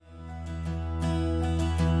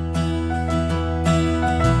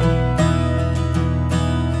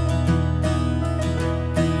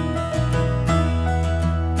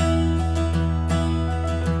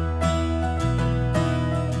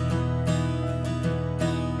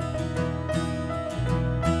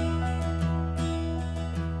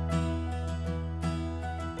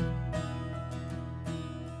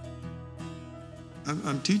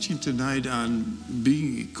I'm teaching tonight on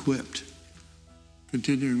being equipped,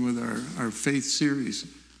 continuing with our faith series.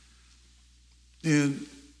 And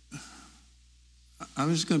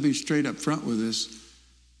I'm just going to be straight up front with this.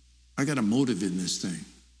 I got a motive in this thing,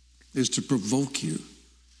 is to provoke you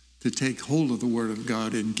to take hold of the Word of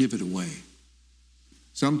God and give it away.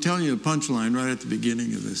 So I'm telling you a punchline right at the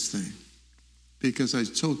beginning of this thing, because I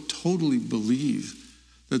so totally believe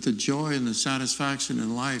that the joy and the satisfaction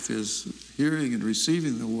in life is hearing and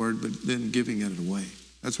receiving the Word, but then giving it away.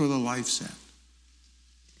 That's where the life's at.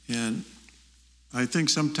 And I think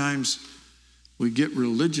sometimes we get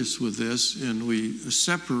religious with this and we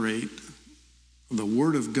separate the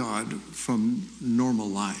Word of God from normal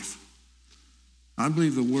life. I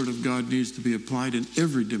believe the Word of God needs to be applied in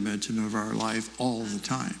every dimension of our life all the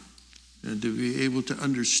time. And to be able to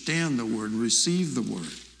understand the Word, receive the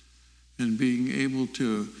Word, and being able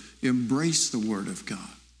to embrace the Word of God.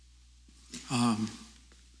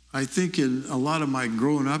 I think in a lot of my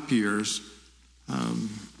growing up years, I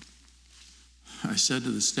said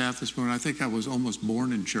to the staff this morning, I think I was almost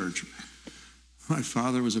born in church. My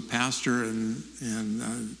father was a pastor,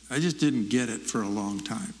 and I just didn't get it for a long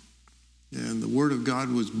time. And the Word of God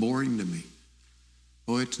was boring to me.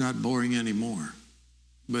 Oh, it's not boring anymore.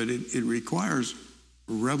 But it requires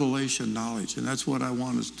revelation knowledge, and that's what I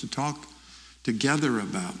want us to talk together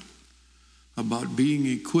about being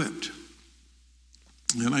equipped.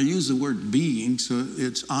 And I use the word being, so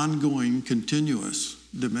it's ongoing, continuous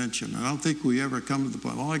dimension. I don't think we ever come to the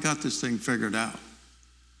point, well, I got this thing figured out.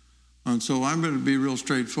 And so I'm going to be real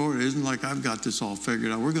straightforward. It isn't like I've got this all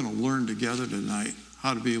figured out. We're going to learn together tonight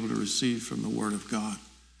how to be able to receive from the Word of God,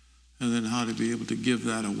 and then how to be able to give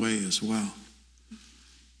that away as well.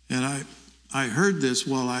 And I heard this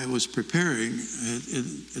while I was preparing.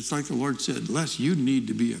 It's like the Lord said, Les, you need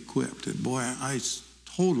to be equipped. And boy, I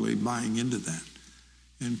totally buying into that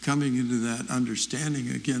and coming into that understanding.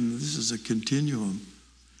 Again, this is a continuum.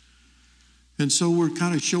 And so we're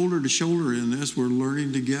kind of shoulder to shoulder in this. We're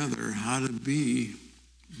learning together how to be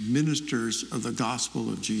ministers of the gospel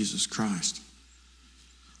of Jesus Christ.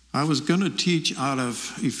 I was going to teach out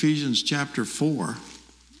of Ephesians chapter 4,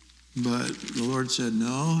 but the Lord said,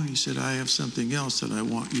 no. He said, I have something else that I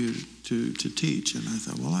want you to teach. And I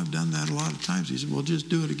thought, well, I've done that a lot of times. He said, well, just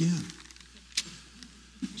do it again.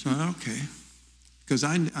 So I thought, okay. Because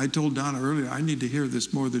I told Donna earlier, I need to hear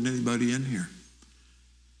this more than anybody in here.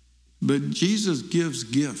 But Jesus gives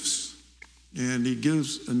gifts, and he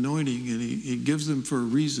gives anointing, and he gives them for a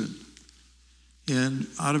reason. And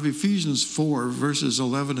out of Ephesians 4, verses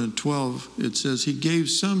 11 and 12, it says, he gave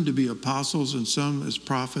some to be apostles, and some as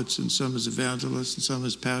prophets, and some as evangelists, and some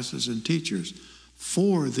as pastors and teachers,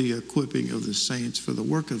 for the equipping of the saints, for the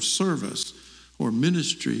work of service or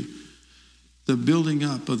ministry, the building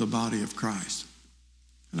up of the body of Christ.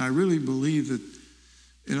 And I really believe that,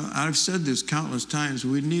 I've said this countless times,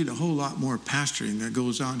 we need a whole lot more pastoring that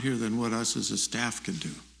goes on here than what us as a staff can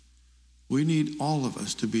do. We need all of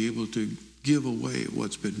us to be able to give away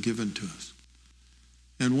what's been given to us.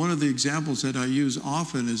 And one of the examples that I use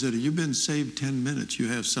often is that if you've been saved 10 minutes, you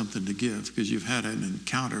have something to give because you've had an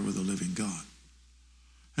encounter with the living God.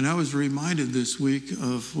 And I was reminded this week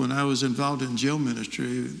of when I was involved in jail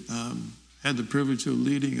ministry, had the privilege of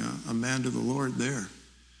leading a man to the Lord there.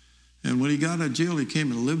 And when he got out of jail, he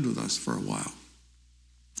came and lived with us for a while.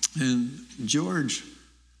 And George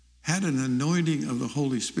had an anointing of the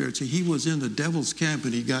Holy Spirit. See, he was in the devil's camp,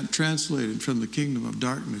 and he got translated from the kingdom of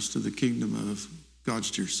darkness to the kingdom of God's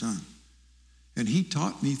dear Son. And he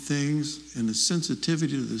taught me things, and the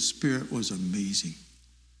sensitivity to the Spirit was amazing.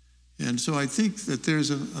 And so I think that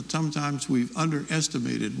sometimes we've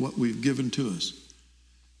underestimated what we've given to us.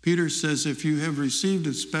 Peter says, if you have received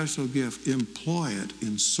a special gift, employ it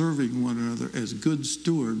in serving one another as good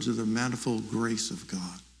stewards of the manifold grace of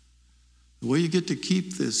God. The way you get to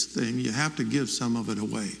keep this thing, you have to give some of it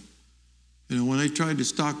away. When they tried to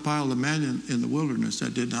stockpile the manna in the wilderness,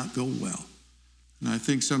 that did not go well. And I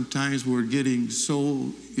think sometimes we're getting so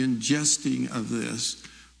ingesting of this,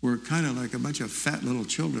 we're kind of like a bunch of fat little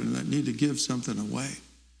children that need to give something away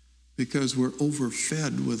because we're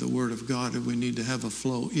overfed with the Word of God, and we need to have a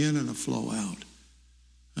flow in and a flow out.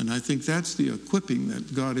 And I think that's the equipping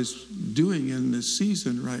that God is doing in this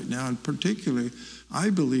season right now. And particularly, I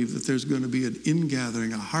believe that there's going to be an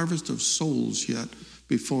ingathering, a harvest of souls yet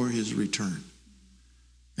before his return.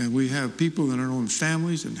 And we have people in our own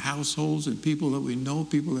families and households and people that we know,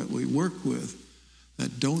 people that we work with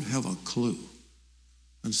that don't have a clue.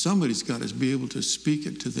 And somebody's got to be able to speak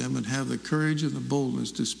it to them and have the courage and the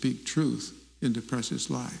boldness to speak truth into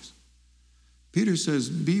precious lives. Peter says,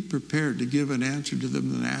 be prepared to give an answer to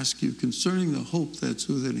them and ask you concerning the hope that's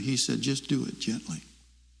within. He said, just do it gently.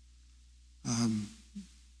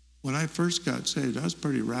 When I first got saved, I was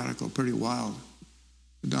pretty radical, pretty wild.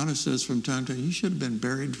 Donna says from time to time, you should have been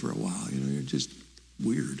buried for a while. You're just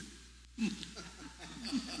weird.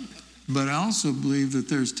 But I also believe that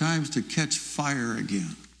there's times to catch fire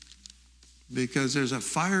again. Because there's a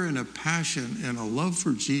fire and a passion and a love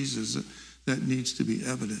for Jesus that needs to be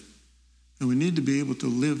evident. And we need to be able to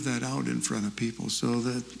live that out in front of people so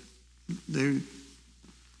that they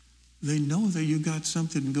know that you got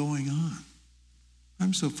something going on.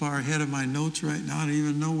 I'm so far ahead of my notes right now, I don't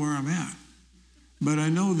even know where I'm at. But I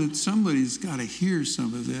know that somebody's got to hear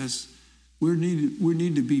some of this. We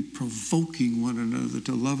need to be provoking one another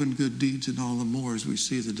to love and good deeds and all the more as we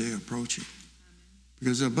see the day approaching.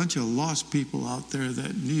 Because there are a bunch of lost people out there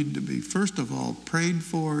that need to be, first of all, prayed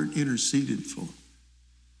for and interceded for.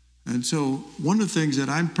 And so one of the things that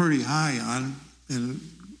I'm pretty high on, and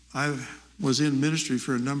I was in ministry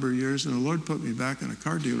for a number of years, and the Lord put me back in a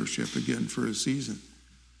car dealership again for a season.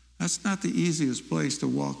 That's not the easiest place to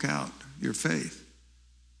walk out your faith.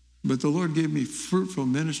 But the Lord gave me fruitful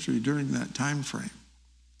ministry during that time frame.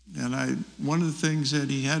 And one of the things that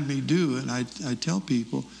he had me do, and I tell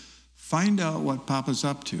people, find out what Papa's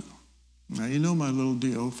up to. Now, you know my little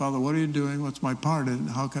deal. Father, what are you doing? What's my part in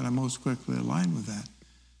it? How can I most quickly align with that?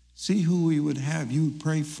 See who he would have you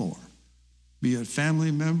pray for. Be it a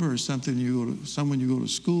family member or someone you go to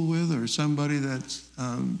school with or somebody that's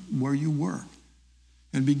where you work.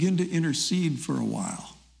 And begin to intercede for a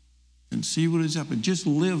while and see what is up. And just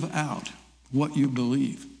live out what you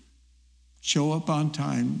believe. Show up on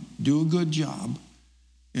time, do a good job,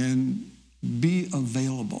 and be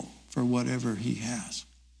available for whatever he has.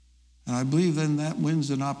 And I believe then that wins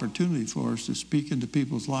an opportunity for us to speak into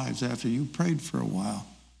people's lives after you prayed for a while.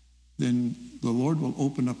 Then the Lord will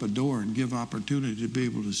open up a door and give opportunity to be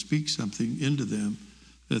able to speak something into them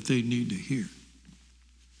that they need to hear.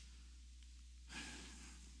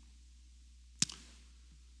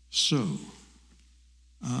 So,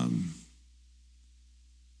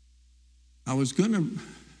 I was going to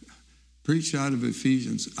preach out of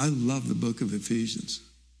Ephesians. I love the book of Ephesians.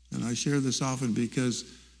 And I share this often because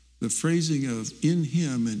the phrasing of in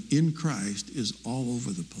him and in Christ is all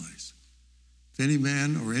over the place. If any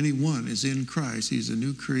man or anyone is in Christ, he's a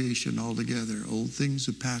new creation altogether. Old things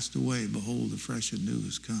have passed away. Behold, the fresh and new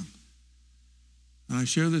has come. And I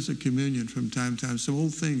share this at communion from time to time. Some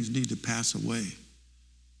old things need to pass away.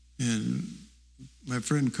 And my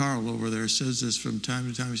friend Carl over there says this from time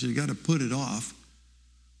to time. He said, you got to put it off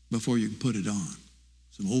before you can put it on.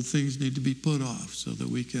 Some old things need to be put off so that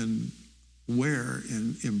we can wear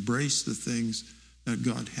and embrace the things that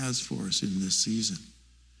God has for us in this season.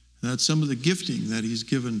 And that's some of the gifting that he's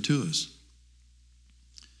given to us.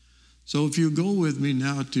 So if you go with me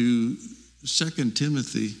now to 2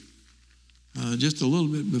 Timothy, just a little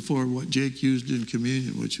bit before what Jake used in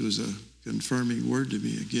communion, which was a confirming word to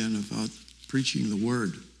me again about preaching the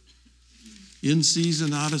word. In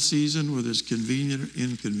season, out of season, whether it's convenient or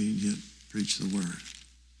inconvenient, preach the word.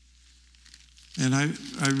 And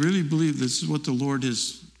I really believe this is what the Lord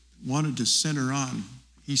has wanted to center on.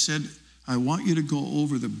 He said, I want you to go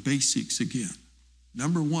over the basics again.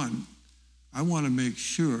 Number one, I want to make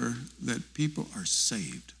sure that people are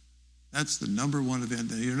saved. That's the number one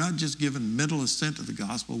event. You're not just given mental assent to the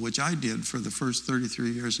gospel, which I did for the first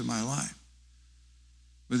 33 years of my life,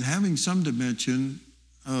 but having some dimension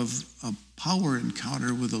of a power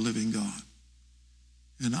encounter with the living God.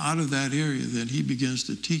 And out of that area, then he begins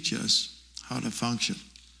to teach us how to function.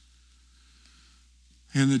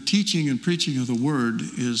 And the teaching and preaching of the word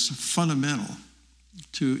is fundamental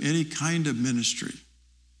to any kind of ministry.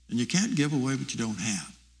 And you can't give away what you don't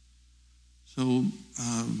have. So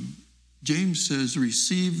James says,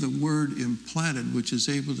 receive the word implanted, which is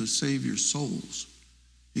able to save your souls.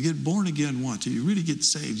 You get born again once, and you really get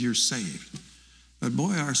saved, you're saved. But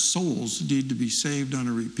boy, our souls need to be saved on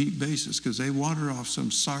a repeat basis because they wander off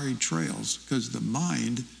some sorry trails because the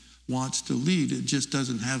mind wants to lead. It just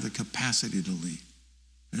doesn't have the capacity to lead.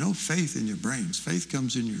 There's no faith in your brains. Faith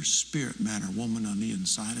comes in your spirit, man or woman, on the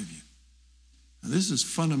inside of you. Now, this is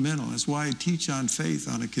fundamental. That's why I teach on faith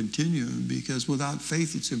on a continuum, because without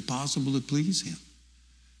faith, it's impossible to please him.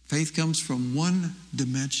 Faith comes from one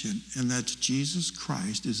dimension, and that's Jesus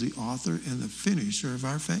Christ is the author and the finisher of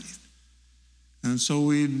our faith. And so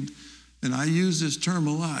and I use this term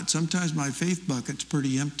a lot. Sometimes my faith bucket's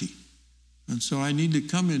pretty empty. And so I need to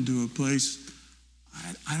come into a place,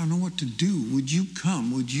 I don't know what to do. Would you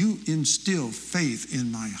come? Would you instill faith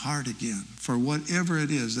in my heart again for whatever it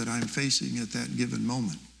is that I'm facing at that given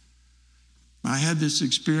moment? I had this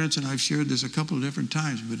experience, and I've shared this a couple of different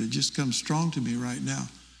times, but it just comes strong to me right now.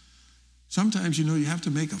 Sometimes, you have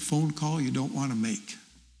to make a phone call you don't want to make.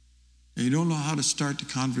 And you don't know how to start the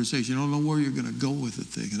conversation. You don't know where you're going to go with the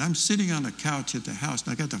thing. And I'm sitting on a couch at the house,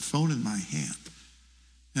 and I got the phone in my hand.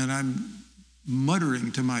 And I'm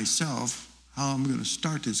muttering to myself how I'm going to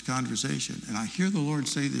start this conversation. And I hear the Lord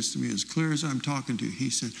say this to me as clear as I'm talking to you. He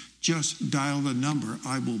said, just dial the number.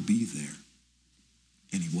 I will be there.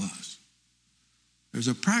 And he was. There's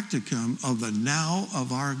a practicum of the now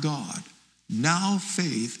of our God. Now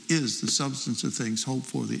faith is the substance of things hoped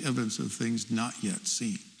for, the evidence of things not yet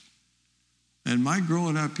seen. And my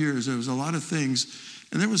growing up here, there was a lot of things,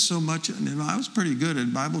 and there was so much, and I was pretty good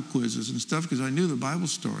at Bible quizzes and stuff because I knew the Bible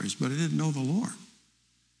stories, but I didn't know the Lord.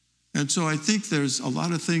 And so I think there's a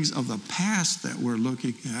lot of things of the past that we're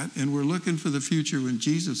looking at, and we're looking for the future when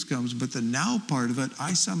Jesus comes, but the now part of it,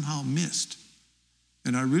 I somehow missed.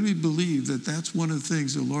 And I really believe that that's one of the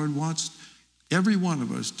things the Lord wants every one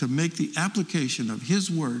of us to make the application of his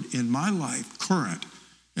word in my life current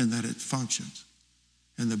and that it functions.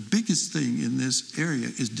 And the biggest thing in this area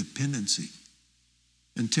is dependency.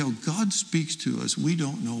 Until God speaks to us, we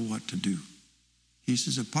don't know what to do. He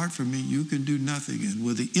says, apart from me, you can do nothing. And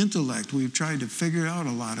with the intellect, we've tried to figure out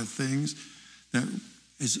a lot of things that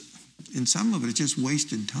is, in some of it, it's just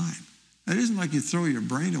wasted time. It isn't like you throw your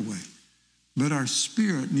brain away. But our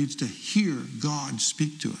spirit needs to hear God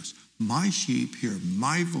speak to us. My sheep hear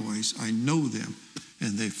my voice. I know them,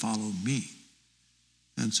 and they follow me.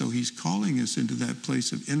 And so he's calling us into that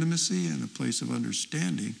place of intimacy and a place of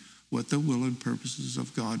understanding what the will and purposes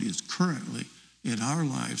of God is currently in our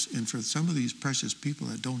lives and for some of these precious people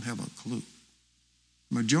that don't have a clue.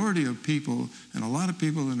 Majority of people, and a lot of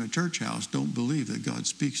people in the church house, don't believe that God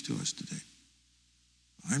speaks to us today.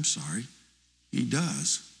 I'm sorry. He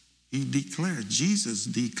does. He declared, Jesus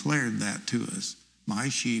declared that to us. My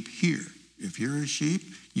sheep hear. If you're a sheep,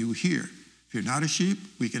 you hear. If you're not a sheep,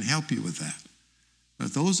 we can help you with that.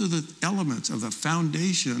 But those are the elements of the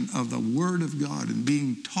foundation of the Word of God and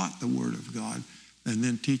being taught the Word of God and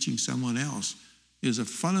then teaching someone else is a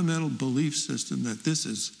fundamental belief system that this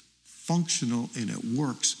is functional and it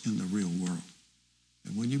works in the real world.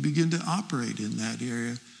 And when you begin to operate in that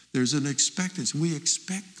area, there's an expectancy. We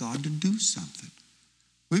expect God to do something.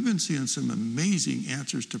 We've been seeing some amazing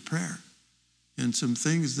answers to prayer and some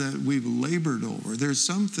things that we've labored over. There's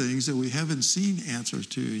some things that we haven't seen answers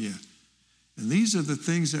to yet. And these are the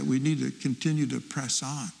things that we need to continue to press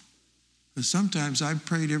on. Because sometimes I've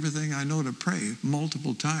prayed everything I know to pray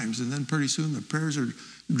multiple times, and then pretty soon the prayers are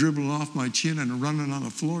dribbling off my chin and running on the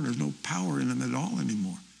floor, and there's no power in them at all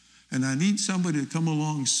anymore. And I need somebody to come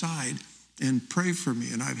alongside and pray for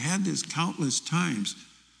me. And I've had this countless times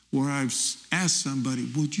where I've asked somebody,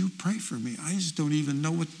 would you pray for me? I just don't even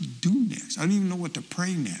know what to do next. I don't even know what to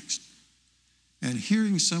pray next. And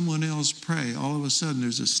hearing someone else pray, all of a sudden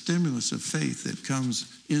there's a stimulus of faith that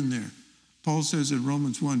comes in there. Paul says in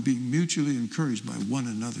Romans 1, being mutually encouraged by one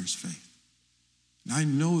another's faith. And I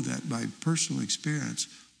know that by personal experience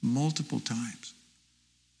multiple times.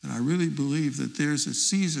 And I really believe that there's a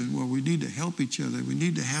season where we need to help each other. We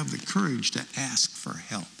need to have the courage to ask for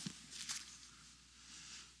help.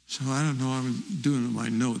 So I don't know, I'm doing my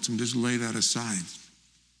notes. I'm just lay that aside.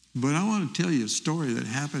 But I want to tell you a story that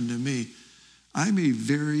happened to me. I'm a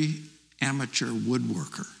very amateur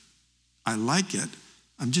woodworker. I like it.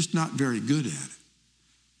 I'm just not very good at it.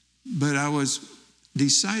 But I was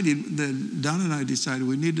decided that Don and I decided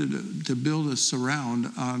we needed to build a surround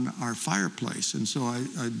on our fireplace. And so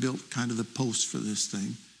I built kind of the post for this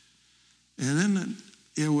thing. And then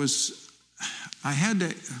I had to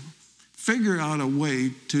figure out a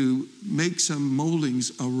way to make some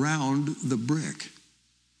moldings around the brick.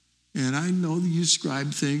 And I know that you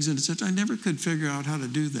scribe things and such. I never could figure out how to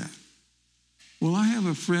do that. Well, I have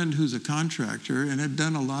a friend who's a contractor and had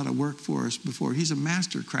done a lot of work for us before. He's a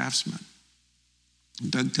master craftsman.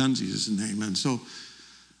 Doug Tunzi is his name. And so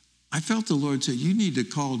I felt the Lord say, you need to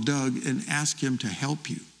call Doug and ask him to help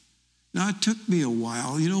you. Now, it took me a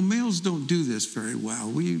while. You know, males don't do this very well.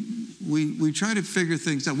 We try to figure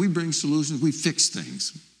things out. We bring solutions. We fix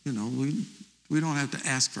things. You know, we don't have to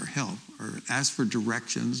ask for help or ask for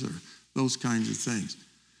directions or those kinds of things.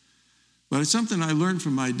 But it's something I learned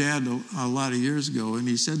from my dad a lot of years ago, and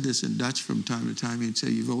he said this in Dutch from time to time. He'd say,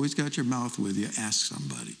 you've always got your mouth with you. Ask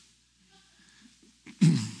somebody.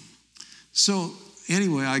 So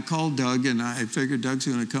anyway, I called Doug, and I figured Doug's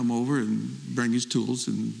going to come over and bring his tools,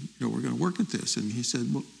 and we're going to work at this. And he said,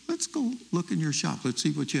 well, let's go look in your shop. Let's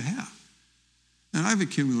see what you have. And I've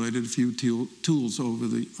accumulated a few tools over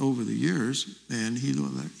the years. And he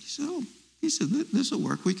said, this will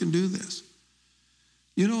work. We can do this.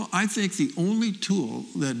 You know, I think the only tool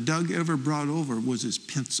that Doug ever brought over was his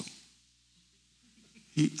pencil.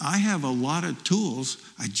 I have a lot of tools,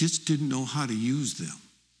 I just didn't know how to use them.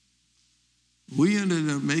 We ended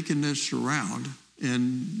up making this surround,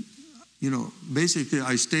 and, you know, basically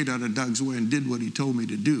I stayed out of Doug's way and did what he told me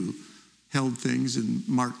to do, held things and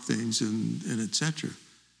marked things and et cetera.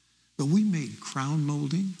 But we made crown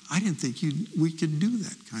molding. I didn't think we could do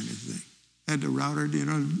that kind of thing. Had to router, you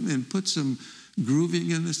know, and put some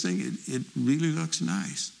grooving in this thing. It really looks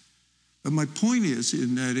nice. But my point is,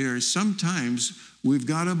 in that area, sometimes we've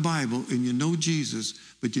got a Bible and you know Jesus,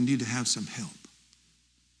 but you need to have some help.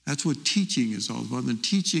 That's what teaching is all about, the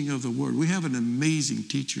teaching of the Word. We have an amazing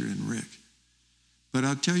teacher in Rick. But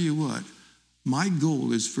I'll tell you what, my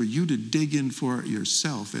goal is for you to dig in for it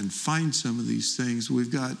yourself and find some of these things.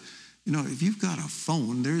 We've got, you know, if you've got a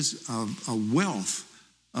phone, there's a wealth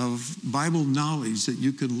of Bible knowledge that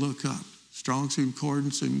you can look up. Strong's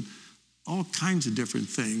Concordance and all kinds of different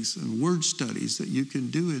things and word studies that you can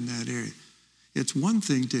do in that area. It's one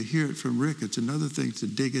thing to hear it from Rick. It's another thing to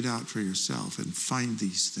dig it out for yourself and find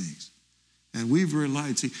these things. And we've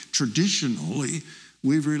relied, traditionally,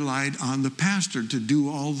 we've relied on the pastor to do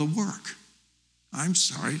all the work. I'm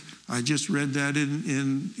sorry, I just read that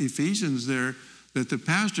in Ephesians there, that the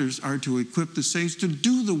pastors are to equip the saints to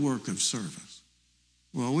do the work of service.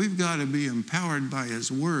 Well, we've got to be empowered by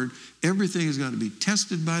his word. Everything has got to be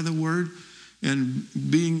tested by the word and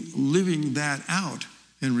living that out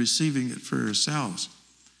and receiving it for ourselves.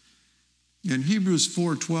 In Hebrews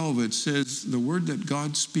 4:12, it says, the word that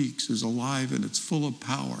God speaks is alive and it's full of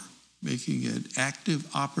power, making it active,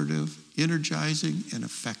 operative, energizing, and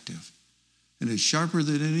effective. And is sharper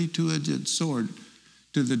than any two-edged sword,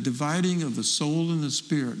 to the dividing of the soul and the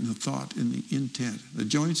spirit and the thought and the intent, the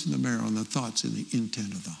joints and the marrow and the thoughts and the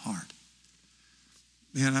intent of the heart.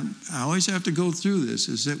 And I always have to go through this,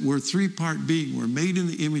 is that we're three-part being. We're made in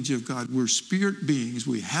the image of God. We're spirit beings.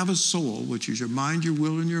 We have a soul, which is your mind, your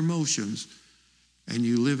will, and your emotions, and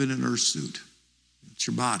you live in an earth suit. It's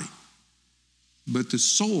your body. But the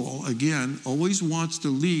soul, again, always wants to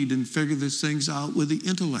lead and figure these things out with the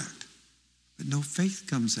intellect. But no, faith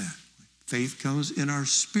comes that way. Faith comes in our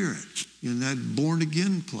spirit, in that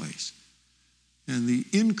born-again place. And the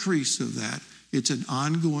increase of that, it's an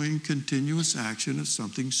ongoing, continuous action of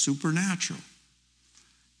something supernatural.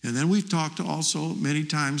 And then we've talked also many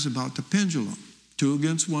times about the pendulum. 2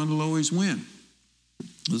 against 1 will always win.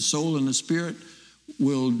 The soul and the spirit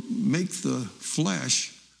will make the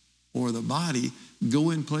flesh or the body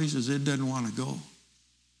go in places it doesn't want to go.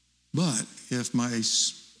 But if my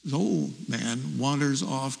soul man wanders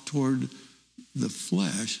off toward the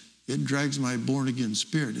flesh, it drags my born-again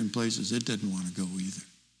spirit in places it doesn't want to go either.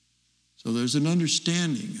 So there's an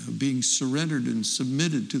understanding of being surrendered and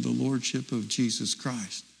submitted to the lordship of Jesus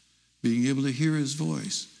Christ, being able to hear his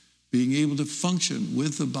voice, being able to function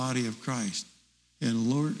with the body of Christ,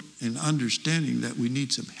 and understanding that we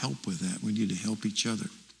need some help with that. We need to help each other.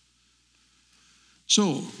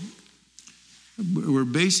 So we're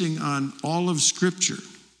basing on all of Scripture.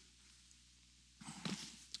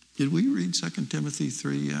 Did we read 2 Timothy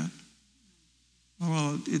 3 yet?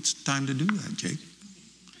 Well, it's time to do that, Jake.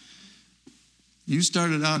 You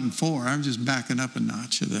started out in 4. I'm just backing up a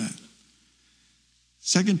notch of that.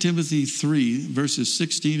 2 Timothy 3, verses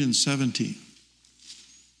 16 and 17.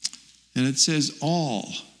 And it says, all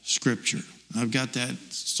Scripture, I've got that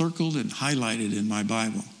circled and highlighted in my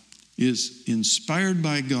Bible, is inspired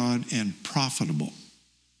by God and profitable.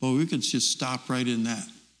 Well, we could just stop right in that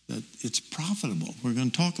it's profitable. We're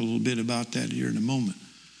going to talk a little bit about that here in a moment.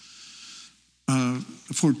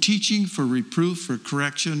 For teaching, for reproof, for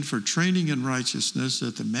correction, for training in righteousness,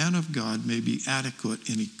 that the man of God may be adequate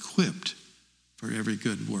and equipped for every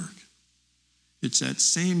good work. It's that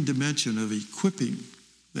same dimension of equipping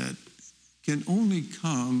that can only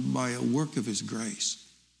come by a work of his grace.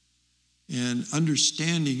 And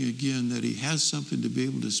understanding, again, that he has something to be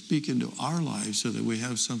able to speak into our lives so that we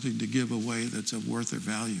have something to give away that's of worth or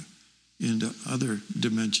value into other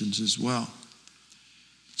dimensions as well.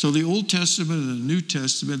 So the Old Testament and the New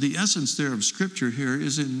Testament, the essence there of Scripture here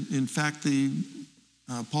is, in fact,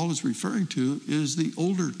 Paul is referring to is the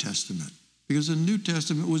Older Testament, because the New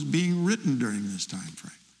Testament was being written during this time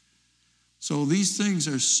frame. So these things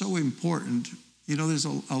are so important. You know, there's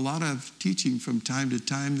a lot of teaching from time to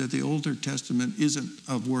time that the Older Testament isn't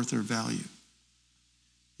of worth or value.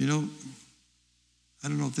 You know, I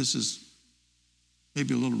don't know if this is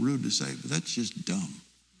maybe a little rude to say, but that's just dumb.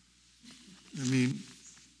 I mean,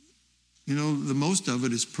 you know, the most of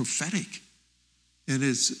it is prophetic. And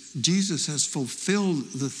it's Jesus has fulfilled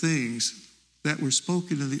the things that were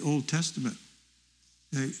spoken in the Old Testament.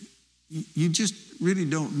 You just really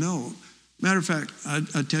don't know. Matter of fact,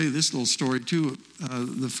 I'll tell you this little story too.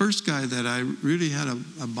 The first guy that I really had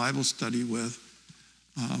a Bible study with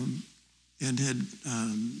and had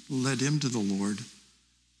led him to the Lord,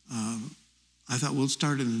 I thought, we'll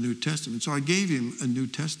start in the New Testament. So I gave him a New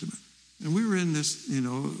Testament. And we were in this,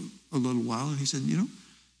 a little while, and he said,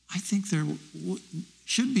 I think there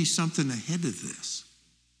should be something ahead of this.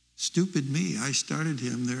 Stupid me. I started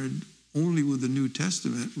him there only with the New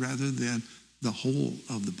Testament rather than the whole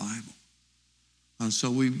of the Bible.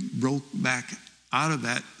 So we broke back out of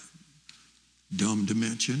that dumb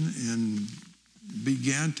dimension and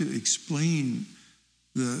began to explain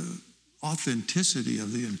the authenticity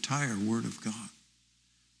of the entire Word of God.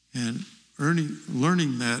 And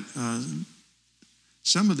learning that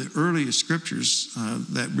some of the earliest scriptures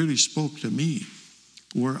that really spoke to me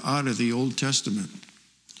were out of the Old Testament.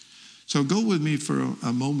 So go with me for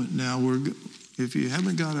a moment now. If you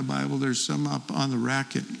haven't got a Bible, there's some up on the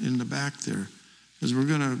rack in the back there, as we're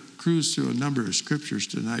going to cruise through a number of scriptures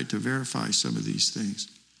tonight to verify some of these things.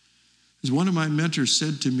 As one of my mentors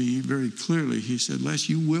said to me very clearly, he said, Les,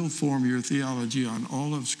 you will form your theology on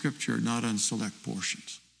all of Scripture, not on select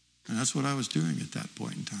portions. And that's what I was doing at that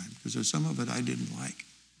point in time, because there's some of it I didn't like,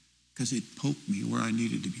 because it poked me where I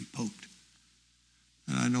needed to be poked.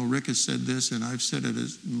 And I know Rick has said this, and I've said it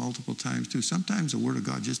multiple times too. Sometimes the Word of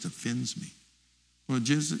God just offends me. Well,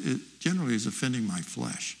 it generally is offending my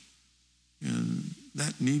flesh. And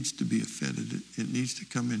that needs to be offended. It needs to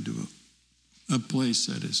come into a place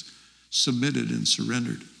that is submitted and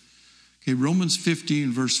surrendered. Okay, Romans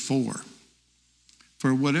 15, verse 4.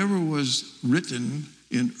 For whatever was written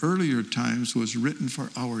in earlier times was written for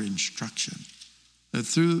our instruction, that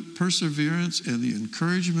through perseverance and the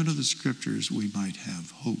encouragement of the Scriptures we might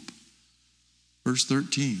have hope. Verse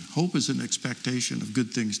 13, hope is an expectation of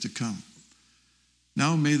good things to come.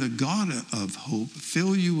 Now may the God of hope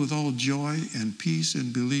fill you with all joy and peace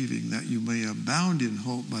in believing, that you may abound in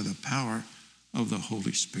hope by the power of the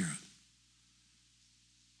Holy Spirit.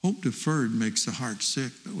 Hope deferred makes the heart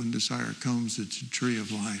sick, but when desire comes, it's a tree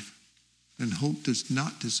of life. And hope does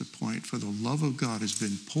not disappoint, for the love of God has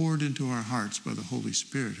been poured into our hearts by the Holy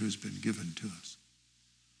Spirit who has been given to us.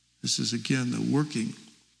 This is again the working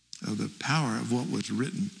of the power of what was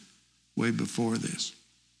written way before this.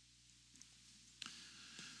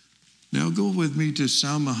 Now go with me to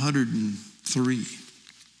Psalm 103.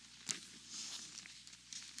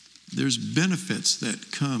 There's benefits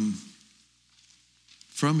that come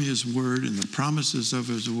from his word and the promises of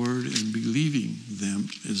his word and believing them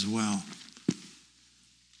as well.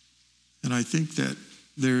 And I think that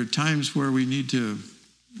there are times where we need to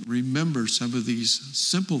remember some of these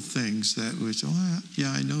simple things that we say, oh,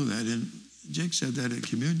 yeah, I know that. And Jake said that at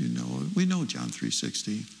communion. No, we know John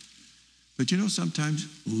 3:16. But sometimes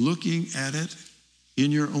looking at it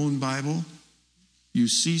in your own Bible, you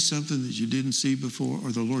see something that you didn't see before,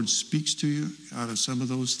 or the Lord speaks to you out of some of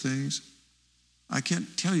those things. I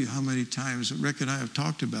can't tell you how many times Rick and I have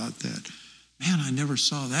talked about that. Man, I never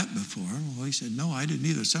saw that before. Well, he said, no, I didn't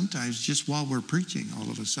either. Sometimes just while we're preaching, all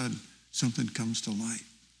of a sudden, something comes to light.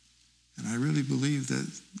 And I really believe that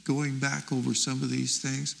going back over some of these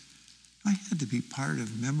things, I had to be part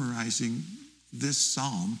of memorizing this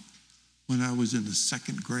psalm when I was in the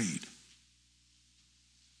second grade.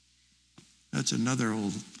 That's another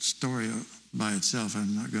old story by itself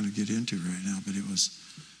I'm not going to get into right now, but it was,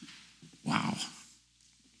 wow.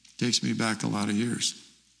 Takes me back a lot of years.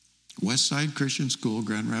 West Side Christian School,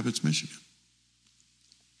 Grand Rapids, Michigan.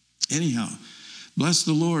 Anyhow, bless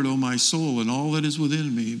the Lord, O my soul, and all that is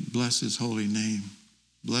within me. Bless his holy name.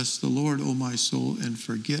 Bless the Lord, O my soul, and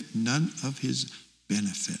forget none of his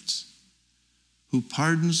benefits. Who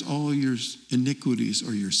pardons all your iniquities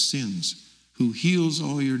or your sins, who heals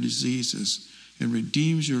all your diseases and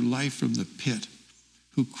redeems your life from the pit,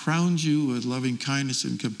 who crowns you with loving kindness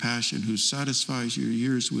and compassion, who satisfies your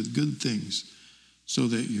years with good things, so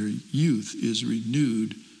that your youth is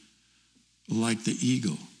renewed like the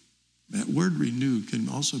eagle. That word renewed can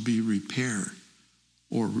also be repair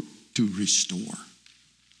or to restore.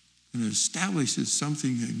 And it establishes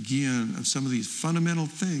something again of some of these fundamental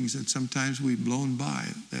things that sometimes we've blown by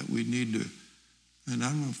that we need to, and I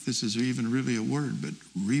don't know if this is even really a word, but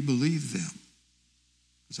re-believe them.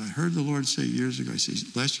 As I heard the Lord say years ago, he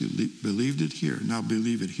says, "Lest you believed it here, now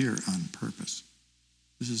believe it here on purpose."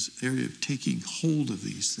 This is the area of taking hold of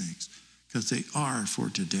these things because they are for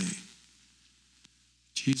today.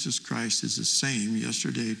 Jesus Christ is the same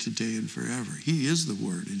yesterday, today, and forever. He is the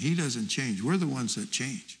Word, and he doesn't change. We're the ones that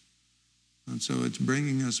change. And so it's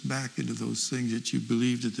bringing us back into those things that you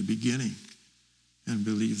believed at the beginning and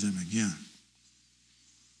believe them again.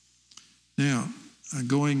 Now,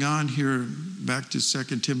 going on here, back to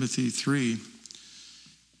 2 Timothy 3,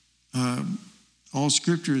 all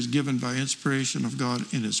scripture is given by inspiration of God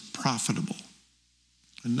and is profitable.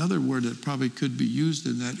 Another word that probably could be used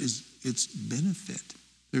in that is its benefit.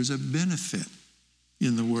 There's a benefit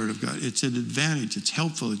in the Word of God. It's an advantage, it's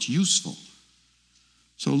helpful, it's useful.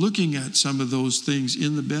 So looking at some of those things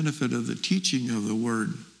in the benefit of the teaching of the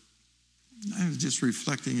Word, I was just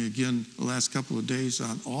reflecting again the last couple of days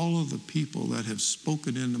on all of the people that have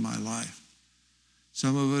spoken into my life.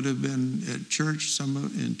 Some of it have been at church, some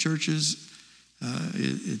in churches.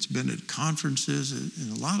 It's been at conferences,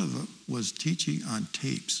 and a lot of it was teaching on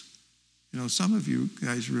tapes. Some of you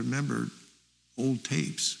guys remember old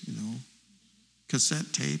tapes,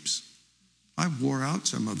 cassette tapes. I wore out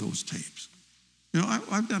some of those tapes.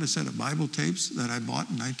 I've got a set of Bible tapes that I bought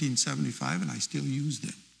in 1975, and I still used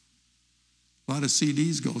it. A lot of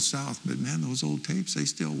CDs go south, but man, those old tapes, they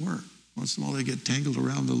still work. Once in a while, they get tangled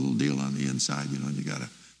around the little deal on the inside, and you got to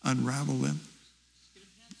unravel them.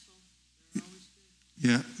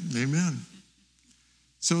 Yeah, amen.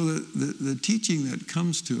 So the teaching that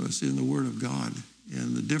comes to us in the Word of God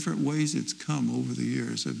and the different ways it's come over the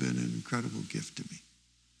years have been an incredible gift to me.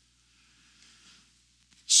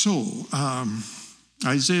 So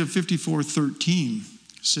Isaiah 54:13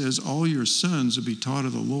 says, all your sons will be taught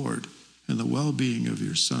of the Lord, and the well-being of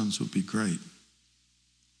your sons will be great.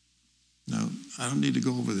 Now, I don't need to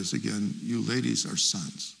go over this again. You ladies are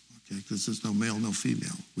sons, okay? Because there's no male, no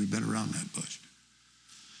female. We've been around that bush.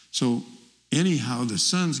 So anyhow, the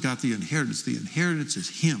son's got the inheritance. The inheritance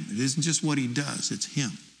is him. It isn't just what he does, it's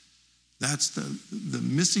him. That's the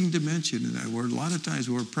missing dimension in that word. A lot of times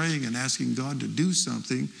we're praying and asking God to do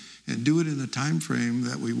something and do it in the time frame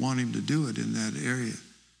that we want him to do it in that area.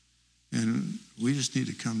 And we just need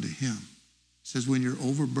to come to him. It says, when you're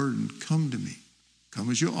overburdened, come to me.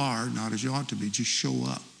 Come as you are, not as you ought to be. Just show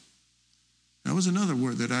up. That was another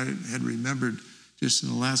word that I had remembered just in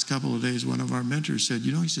the last couple of days. One of our mentors said,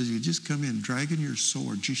 he says, you just come in dragging your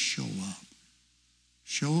sword, just show up.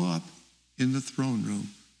 Show up in the throne room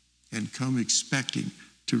and come expecting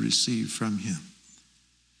to receive from him.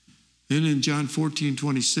 Then in John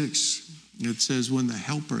 14:26, it says, when the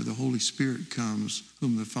Helper, the Holy Spirit comes,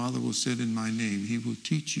 whom the Father will send in my name, he will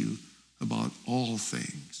teach you about all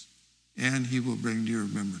things, and he will bring to your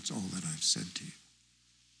remembrance all that I've said to you.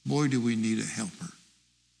 Boy, do we need a helper.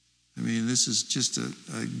 I mean, this is just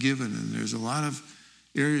a given, and there's a lot of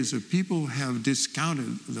areas that people have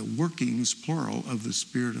discounted the workings, plural, of the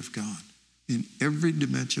Spirit of God in every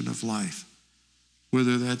dimension of life,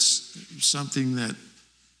 whether that's something that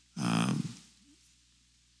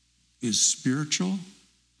is spiritual,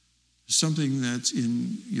 something that's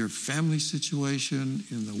in your family situation,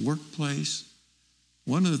 in the workplace.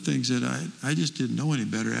 One of the things that I just didn't know any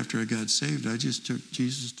better after I got saved, I just took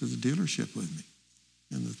Jesus to the dealership with me.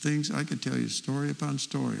 And the things, I could tell you story upon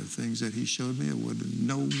story of things that he showed me,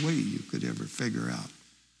 no way you could ever figure out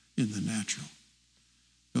in the natural.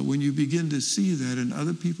 But when you begin to see that and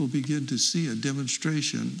other people begin to see a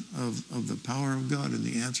demonstration of the power of God and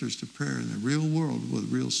the answers to prayer in the real world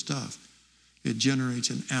with real stuff, it generates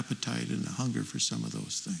an appetite and a hunger for some of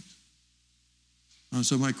those things. And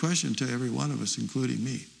so my question to every one of us, including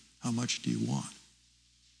me, how much do you want?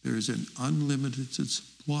 There is an unlimited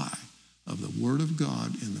supply of the Word of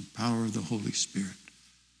God and the power of the Holy Spirit.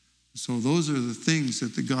 So those are the things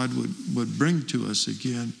that the God would bring to us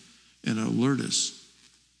again and alert us.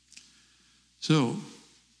 So,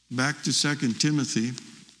 back to 2 Timothy.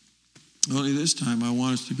 Only this time I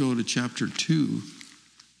want us to go to chapter 2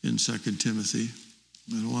 in 2 Timothy.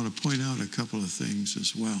 And I want to point out a couple of things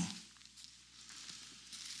as well.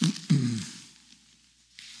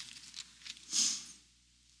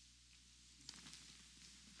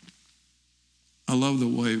 I love the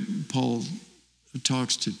way Paul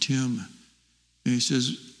talks to Tim. And he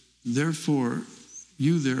says, therefore,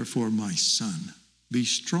 my son, be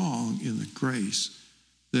strong in the grace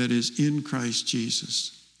that is in Christ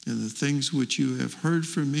Jesus. And the things which you have heard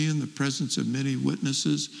from me in the presence of many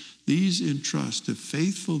witnesses, these entrust to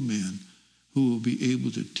faithful men who will be able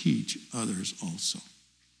to teach others also.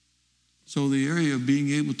 So the area of being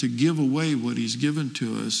able to give away what he's given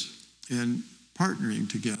to us and partnering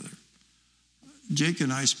together. Jake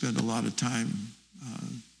and I spend a lot of time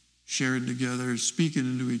sharing together, speaking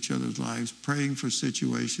into each other's lives, praying for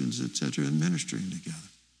situations, etc., and ministering together.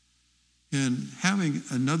 And having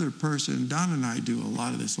another person, Don and I do a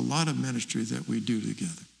lot of this, a lot of ministry that we do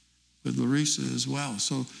together, with Larissa as well.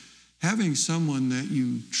 So having someone that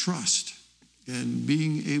you trust and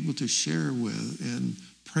being able to share with and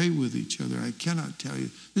pray with each other, I cannot tell you,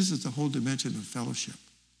 this is the whole dimension of fellowship.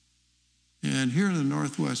 And here in the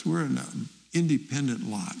Northwest, we're an independent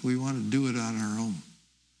lot. We want to do it on our own.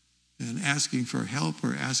 And asking for help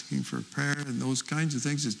or asking for prayer and those kinds of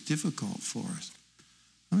things is difficult for us.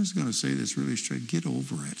 I'm just going to say this really straight. Get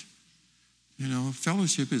over it. You know,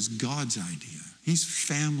 fellowship is God's idea. He's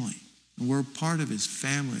family. And we're part of his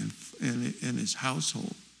family and his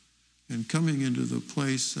household. And coming into the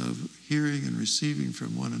place of hearing and receiving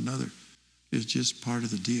from one another is just part of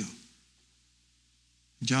the deal.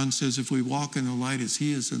 John says, if we walk in the light as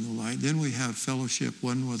he is in the light, then we have fellowship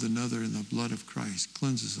one with another, and the blood of Christ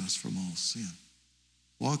cleanses us from all sin.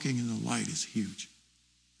 Walking in the light is huge.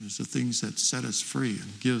 It's the things that set us free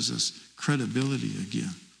and gives us credibility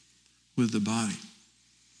again with the body.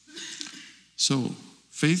 So,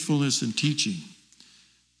 faithfulness in teaching.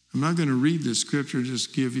 I'm not going to read this scripture,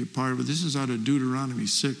 just give you part of it. This is out of Deuteronomy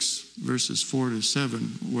 6, verses 4 to 7,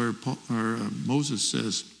 where Moses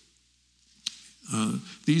says,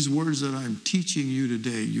 these words that I'm teaching you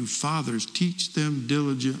today, you fathers, teach them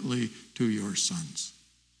diligently to your sons.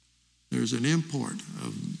 There's an import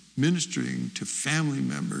of ministering to family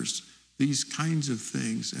members, these kinds of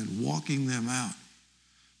things, and walking them out.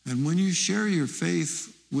 And when you share your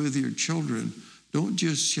faith with your children, don't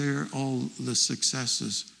just share all the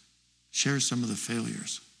successes, share some of the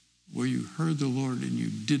failures where you heard the Lord and you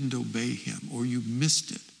didn't obey him, or you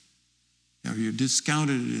missed it, or you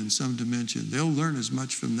discounted it in some dimension. They'll learn as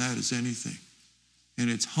much from that as anything. And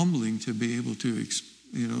it's humbling to be able to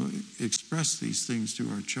express these things to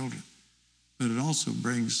our children. But it also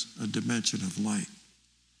brings a dimension of light.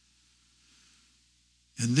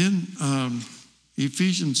 And then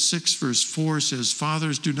Ephesians 6 verse 4 says,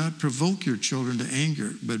 fathers, do not provoke your children to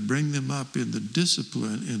anger, but bring them up in the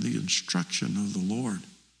discipline and the instruction of the Lord.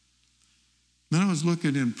 Then I was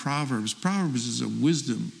looking in Proverbs. Proverbs is a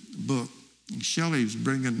wisdom book. Shelley's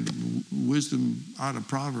bringing wisdom out of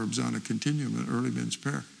Proverbs on a continuum at Early Men's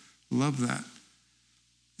Prayer. Love that.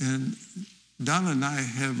 And Donna and I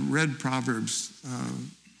have read Proverbs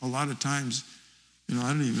a lot of times. You know, I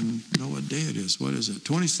don't even know what day it is. What is it?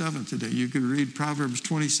 27th today. You could read Proverbs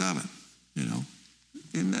 27, you know.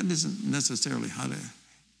 And that isn't necessarily how to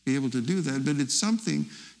be able to do that, but it's something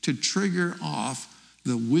to trigger off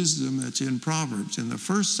the wisdom that's in Proverbs. In the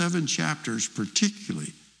first 7 chapters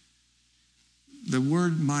particularly, the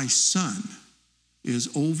word my son is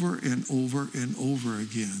over and over and over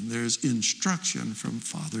again. There's instruction from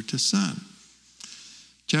father to son.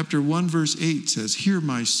 Chapter 1 verse 8 says, hear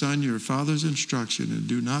my son your father's instruction, and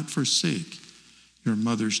do not forsake your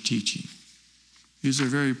mother's teaching. These are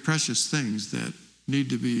very precious things that need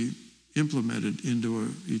to be implemented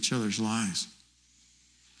into each other's lives.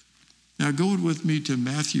 Now go with me to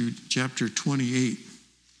Matthew chapter 28.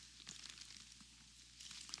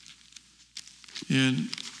 And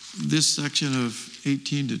this section of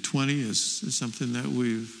 18 to 20 is something that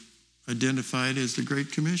we've identified as the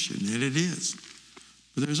Great Commission, and it is.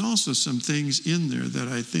 But there's also some things in there that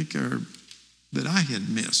I think that I had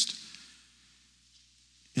missed.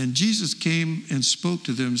 And Jesus came and spoke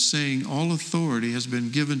to them, saying, all authority has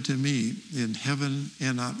been given to me in heaven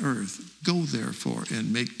and on earth. Go therefore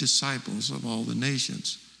and make disciples of all the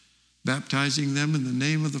nations, baptizing them in the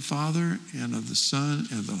name of the Father and of the Son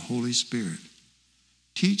and the Holy Spirit,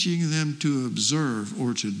 teaching them to observe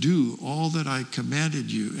or to do all that I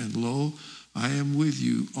commanded you, and lo, I am with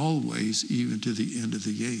you always, even to the end of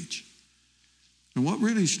the age. And what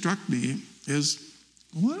really struck me is,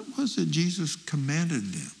 what was it Jesus commanded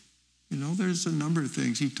them? You know, there's a number of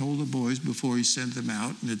things he told the boys before he sent them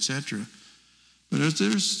out, and etc. But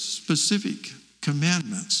there's specific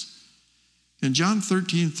commandments. In John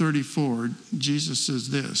 13:34, Jesus says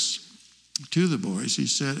this to the boys. He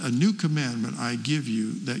said, a new commandment I give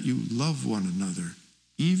you, that you love one another,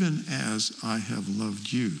 even as I have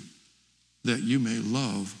loved you, that you may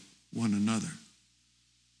love one another.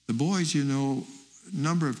 The boys, you know, a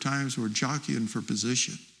number of times were jockeying for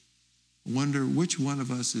position. Wonder which one of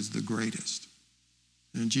us is the greatest.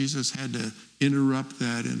 And Jesus had to interrupt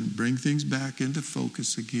that and bring things back into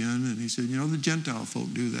focus again. And he said, you know, the Gentile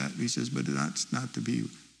folk do that. He says, but that's not to be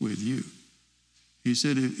with you. He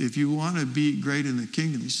said, if you want to be great in the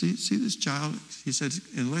kingdom, you see this child? He said,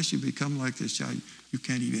 unless you become like this child, you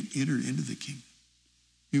can't even enter into the kingdom.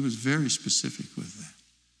 He was very specific with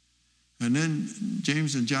that. And then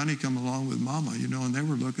James and Johnny come along with Mama, you know, and they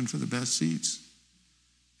were looking for the best seats.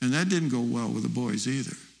 And that didn't go well with the boys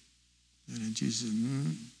either. And then Jesus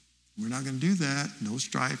said, we're not going to do that. No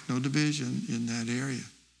strife, no division in that area.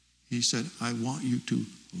 He said, I want you to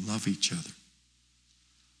love each other.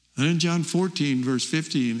 And in John 14, verse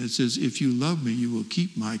 15, it says, if you love me, you will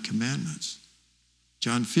keep my commandments.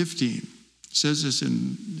 John 15 says this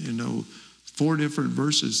in, 4 different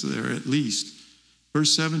verses there at least.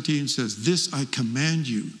 Verse 17 says, this I command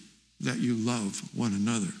you, that you love one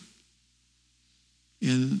another.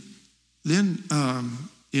 And then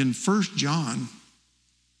in 1 John,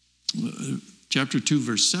 chapter 2,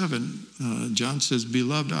 verse 7, John says,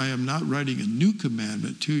 beloved, I am not writing a new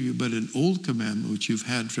commandment to you, but an old commandment which you've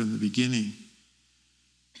had from the beginning.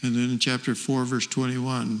 And then in chapter 4, verse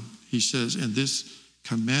 21, he says, and this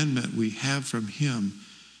commandment we have from him,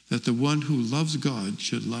 that the one who loves God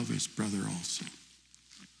should love his brother also.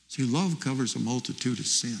 See, love covers a multitude of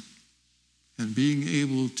sin. And being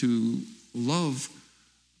able to love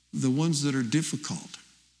the ones that are difficult.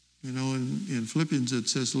 You know, in Philippians it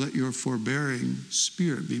says, let your forbearing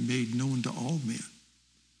spirit be made known to all men.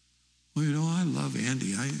 Well, you know, I love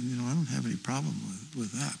Andy. I don't have any problem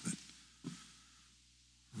with that. But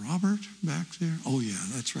Robert back there? Oh, yeah,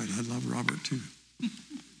 that's right. I love Robert too.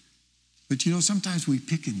 But, you know, sometimes we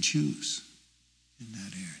pick and choose in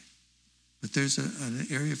that area. But there's an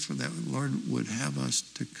area for that the Lord would have us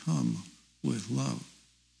to come with love.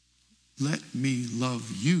 Let me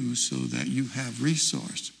love you so that you have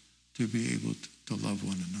resource to be able to love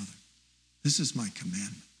one another. This is my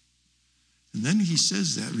commandment. And then he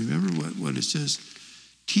says that. Remember what it says?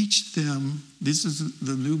 Teach them. This is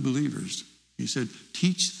the new believers. He said,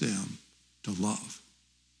 teach them to love.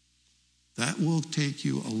 That will take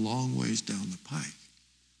you a long ways down the pike.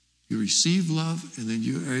 You receive love, and then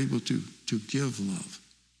you are able to give love.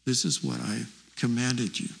 This is what I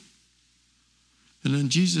commanded you. And then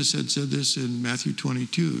Jesus had said this in Matthew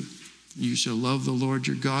 22. You shall love the Lord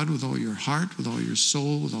your God with all your heart, with all your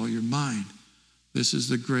soul, with all your mind. This is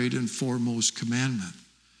the great and foremost commandment.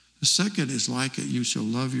 The second is like it. You shall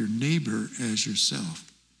love your neighbor as yourself.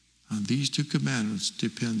 On these 2 commandments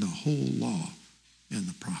depend the whole law and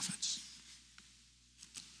the prophets.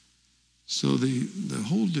 So the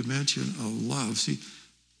whole dimension of love, see,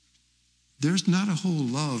 there's not a whole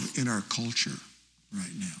love in our culture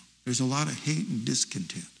right now. There's a lot of hate and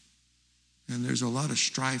discontent. And there's a lot of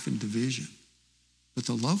strife and division. But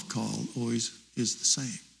the love call always is the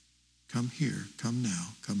same. Come here, come now,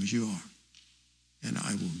 come as you are. And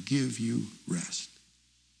I will give you rest.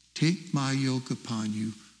 Take my yoke upon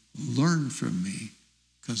you. Learn from me,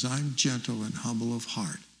 because I'm gentle and humble of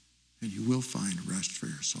heart. And you will find rest for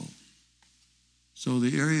your soul. So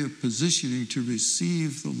the area of positioning to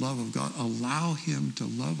receive the love of God, allow him to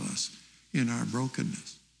love us in our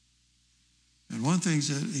brokenness. And one of the things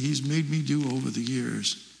that he's made me do over the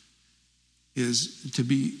years is to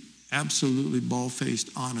be absolutely bald-faced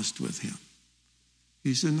honest with him.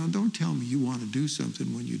 He said, no, don't tell me you want to do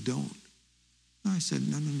something when you don't. And I said,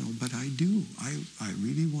 no, but I do. I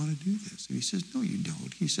really want to do this. And he says, no, you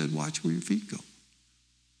don't. He said, watch where your feet go.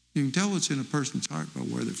 You can tell what's in a person's heart by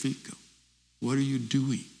where their feet go. What are you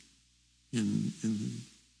doing in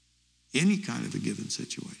any kind of a given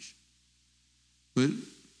situation? But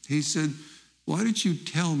he said, why don't you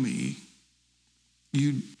tell me,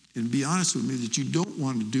 and be honest with me, that you don't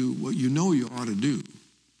want to do what you know you ought to do,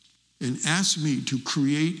 and ask me to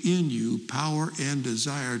create in you power and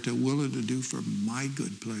desire to will and to do for my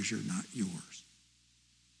good pleasure, not yours.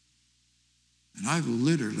 And I've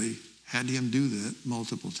literally had him do that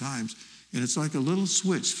multiple times. And it's like a little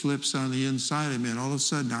switch flips on the inside of me, and all of a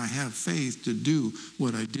sudden I have faith to do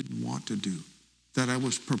what I didn't want to do, that I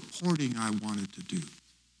was purporting I wanted to do.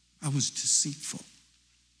 I was deceitful.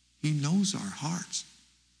 He knows our hearts.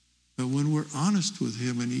 But when we're honest with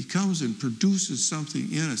him and he comes and produces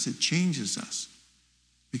something in us, it changes us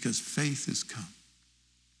because faith has come.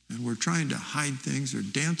 And we're trying to hide things or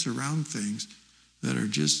dance around things that are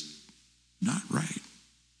just not right.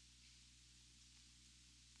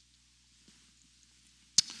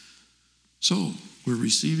 So we're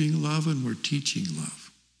receiving love and we're teaching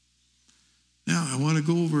love. Now I want to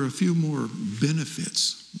go over a few more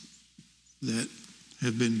benefits that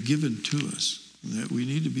have been given to us that we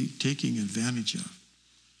need to be taking advantage of.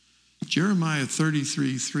 Jeremiah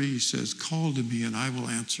 33:3 says, call to me and I will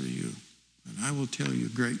answer you, and I will tell you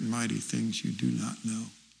great and mighty things you do not know.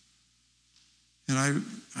 And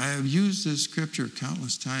I have used this scripture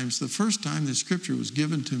countless times. The first time this scripture was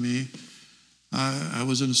given to me, I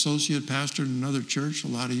was an associate pastor in another church a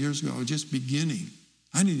lot of years ago. I was just beginning.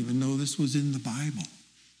 I didn't even know this was in the Bible.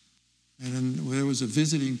 And then there was a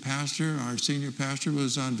visiting pastor. Our senior pastor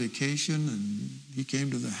was on vacation, and he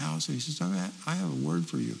came to the house, and he says, I have a word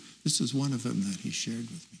for you. This is one of them that he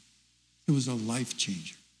shared with me. It was a life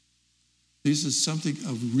changer. This is something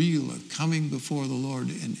of real, of coming before the Lord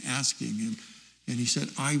and asking him. And he said,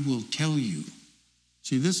 I will tell you.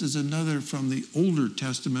 See, this is another from the Older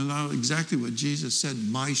Testament, exactly what Jesus said,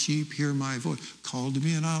 my sheep hear my voice. Call to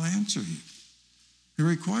me and I'll answer you. It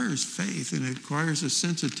requires faith, and it requires a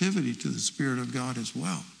sensitivity to the Spirit of God as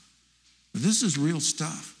well. But this is real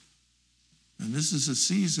stuff. And this is a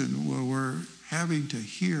season where we're having to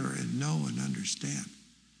hear and know and understand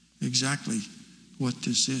exactly what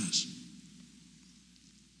this is.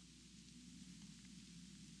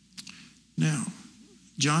 Now,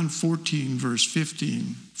 John 14, verse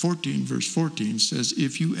 14 says,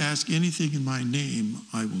 if you ask anything in my name,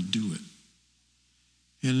 I will do it.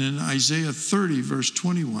 And then Isaiah 30, verse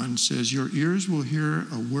 21 says, your ears will hear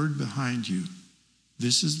a word behind you.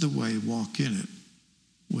 This is the way, walk in it.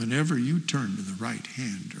 Whenever you turn to the right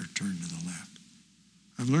hand or turn to the left.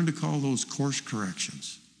 I've learned to call those course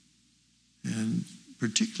corrections. And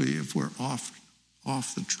particularly if we're off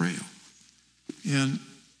the trail. And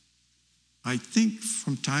I think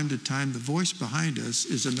from time to time, the voice behind us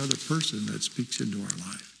is another person that speaks into our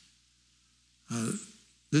life.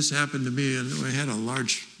 This happened to me, and I had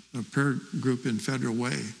a prayer group in Federal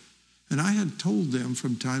Way. And I had told them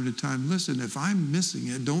from time to time, listen, if I'm missing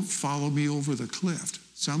it, don't follow me over the cliff.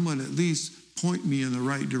 Someone at least point me in the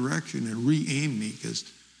right direction and re-aim me because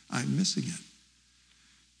I'm missing it.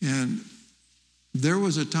 And there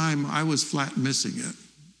was a time I was flat missing it.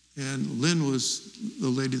 And Lynn was the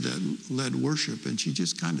lady that led worship, and she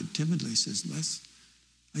just kind of timidly says, Les,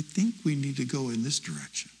 I think we need to go in this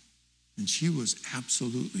direction. And she was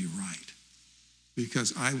absolutely right,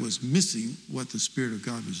 because I was missing what the Spirit of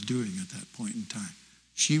God was doing at that point in time.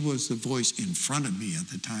 She was the voice in front of me at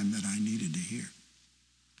the time that I needed to hear.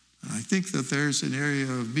 And I think that there's an area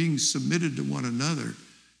of being submitted to one another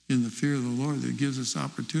in the fear of the Lord that gives us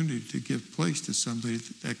opportunity to give place to somebody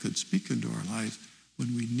that could speak into our lives when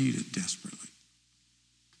we need it desperately.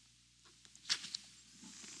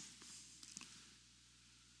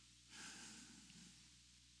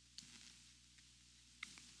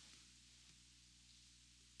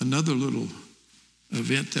 Another little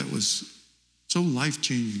event that was so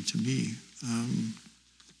life-changing to me.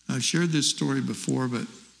 I've shared this story before, but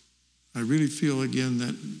I really feel again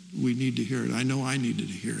that we need to hear it. I know I needed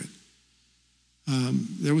to hear it.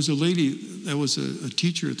 There was a lady that was a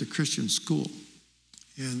teacher at the Christian school.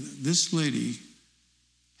 And this lady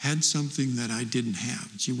had something that I didn't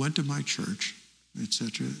have. She went to my church,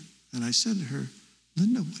 etc. And I said to her,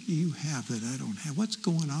 Linda, what do you have that I don't have? What's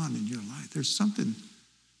going on in your life? There's something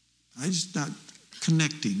I'm just not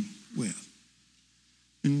connecting with.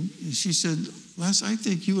 And she said, Les, I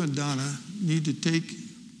think you and Donna need to take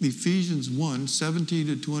Ephesians 1, 17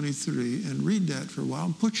 to 23 and read that for a while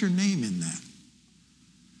and put your name in that.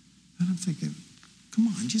 And I'm thinking, come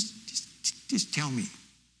on, just tell me.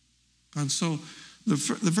 And so the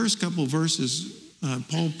first couple of verses,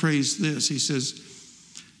 Paul prays this. He says,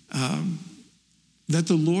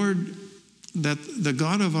 that the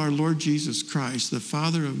God of our Lord Jesus Christ, the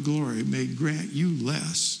Father of glory, may grant you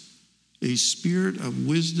less a spirit of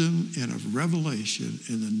wisdom and of revelation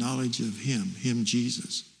in the knowledge of him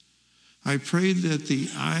Jesus. I pray that the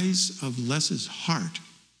eyes of Les's heart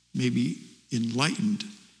may be enlightened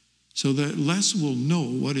so that Les will know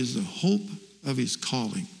what is the hope of his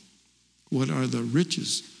calling, what are the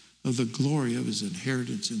riches of the glory of his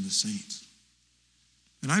inheritance in the saints.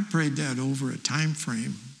 And I prayed that over a time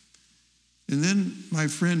frame. And then my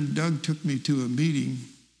friend Doug took me to a meeting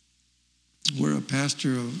where a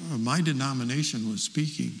pastor of my denomination was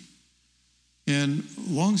speaking. And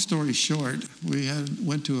long story short, we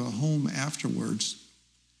went to a home afterwards.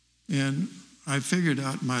 And I figured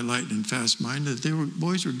out in my lightning fast mind that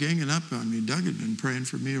boys were ganging up on me. Doug had been praying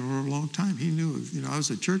for me for a long time. He knew, I was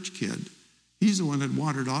a church kid. He's the one that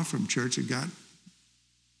wandered off from church and got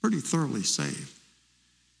pretty thoroughly saved.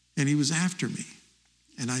 And he was after me.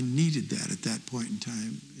 And I needed that at that point in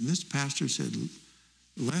time. And this pastor said,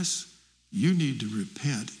 Les, you need to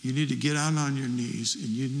repent. You need to get out on your knees, and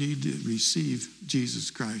you need to receive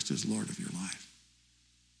Jesus Christ as Lord of your life.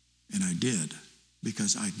 And I did,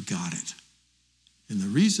 because I got it. And the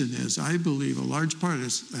reason is, I believe a large part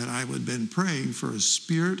is that I had been praying for a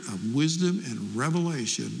spirit of wisdom and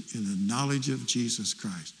revelation in the knowledge of Jesus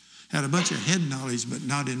Christ. Had a bunch of head knowledge, but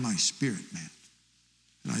not in my spirit, man.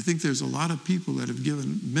 And I think there's a lot of people that have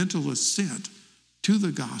given mental assent to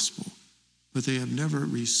the gospel, but they have never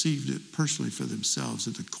received it personally for themselves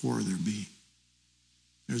at the core of their being.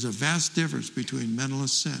 There's a vast difference between mental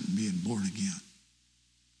assent and being born again.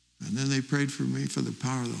 And then they prayed for me for the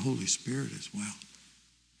power of the Holy Spirit as well.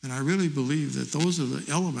 And I really believe that those are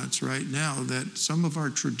the elements right now that some of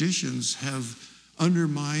our traditions have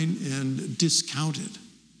undermined and discounted.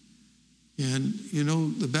 And,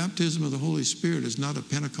 the baptism of the Holy Spirit is not a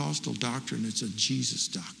Pentecostal doctrine, it's a Jesus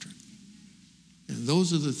doctrine. And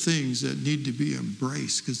those are the things that need to be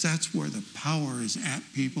embraced, because that's where the power is at,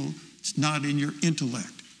 people. It's not in your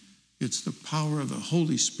intellect. It's the power of the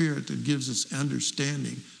Holy Spirit that gives us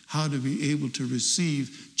understanding how to be able to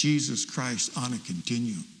receive Jesus Christ on a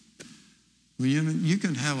continuum. You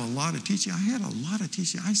can have a lot of teaching. I had a lot of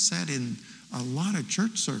teaching. I sat in a lot of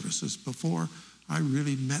church services before I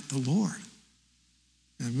really met the Lord.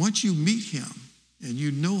 And once you meet him and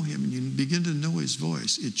you know him and you begin to know his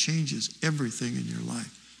voice, it changes everything in your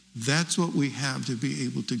life. That's what we have to be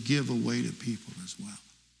able to give away to people as well.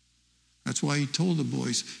 That's why he told the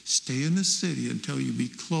boys, stay in the city until you be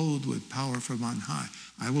clothed with power from on high.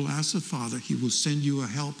 I will ask the Father, he will send you a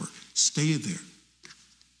helper. Stay there.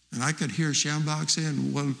 And I could hear Shambach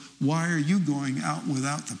saying, well, why are you going out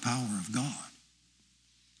without the power of God?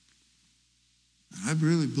 And I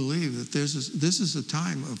really believe that this is a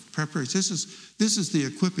time of preparation. This is the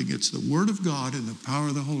equipping. It's the Word of God and the power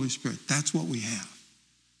of the Holy Spirit. That's what we have.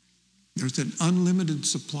 There's an unlimited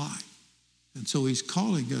supply. And so he's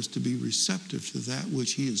calling us to be receptive to that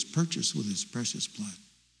which he has purchased with his precious blood.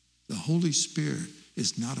 The Holy Spirit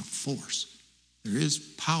is not a force. There is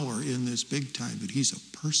power in this big time, but he's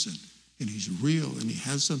a person, and he's real, and he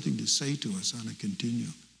has something to say to us on a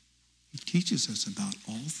continuum. He teaches us about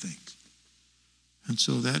all things. And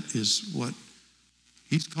so that is what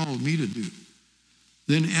he's called me to do.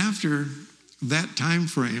 Then after that time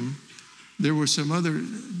frame, there were some other...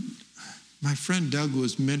 My friend Doug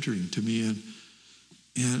was mentoring to me,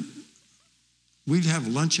 and we'd have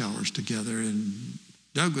lunch hours together, and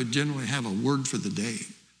Doug would generally have a word for the day.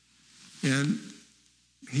 And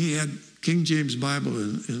he had King James Bible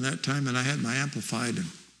in that time, and I had my Amplified, and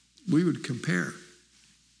we would compare.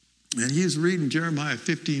 And he was reading Jeremiah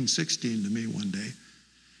 15:16 to me one day,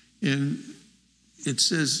 and it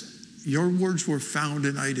says, your words were found,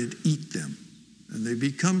 and I did eat them. And they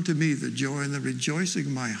become to me the joy and the rejoicing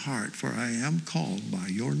of my heart, for I am called by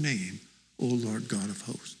your name, O Lord God of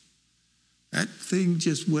hosts. That thing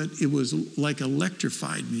just went, it was like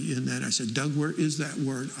electrified me in that. I said, Doug, where is that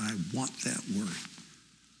word? I want that word.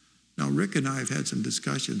 Now, Rick and I have had some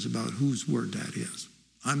discussions about whose word that is.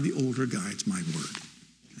 I'm the older guy, it's my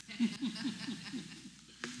word.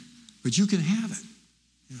 But you can have it,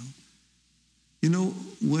 You know,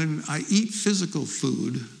 when I eat physical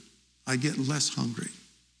food, I get less hungry.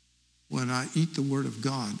 When I eat the Word of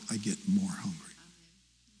God, I get more hungry.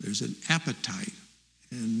 There's an appetite,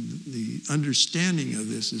 and the understanding of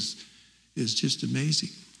this is just amazing.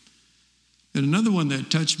 And another one that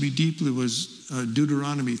touched me deeply was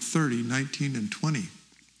Deuteronomy 30:19 and 20.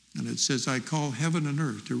 And it says, I call heaven and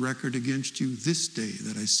earth to record against you this day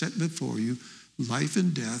that I set before you life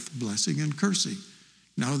and death, blessing and cursing.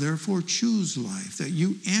 Now therefore choose life, that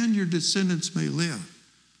you and your descendants may live,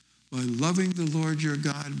 by loving the Lord your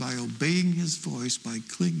God, by obeying his voice, by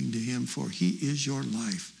clinging to him, for he is your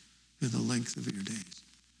life in the length of your days.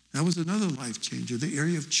 That was another life changer, the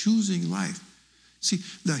area of choosing life. See,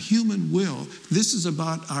 the human will, this is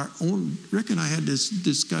about our own. Rick and I had this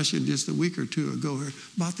discussion just a week or two ago here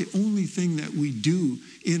about the only thing that we do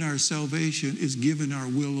in our salvation is giving our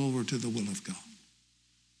will over to the will of God.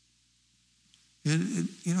 And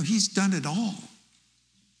he's done it all.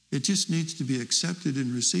 It just needs to be accepted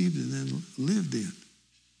and received and then lived in.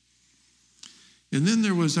 And then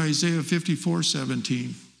there was Isaiah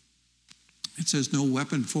 54:17. It says, no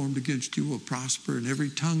weapon formed against you will prosper, and every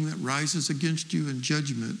tongue that rises against you in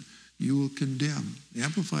judgment you will condemn. The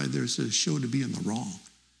Amplified there says, show to be in the wrong.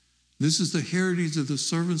 This is the heritage of the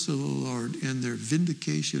servants of the Lord, and their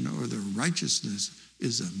vindication or their righteousness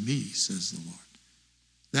is of me, says the Lord.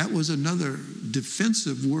 That was another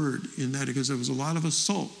defensive word in that, because there was a lot of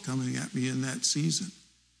assault coming at me in that season.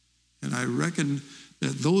 And I reckon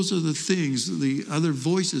that those are the things, the other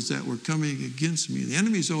voices that were coming against me. The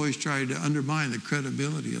enemy's always tried to undermine the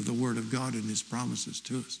credibility of the Word of God and his promises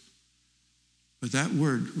to us. But that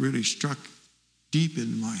word really struck deep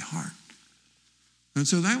in my heart. And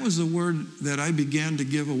so that was the word that I began to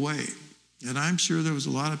give away. And I'm sure there was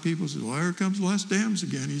a lot of people who said, well, here comes Les Dams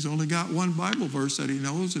again. He's only got one Bible verse that he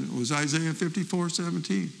knows, and it was Isaiah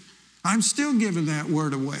 54:17. I'm still giving that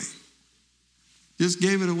word away. Just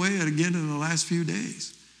gave it away again in the last few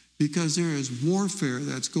days. Because there is warfare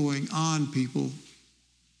that's going on, people.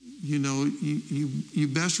 You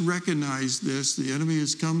best recognize this. The enemy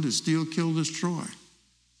has come to steal, kill, destroy.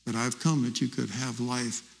 But I've come that you could have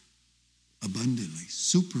life abundantly.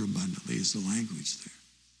 Super abundantly is the language there.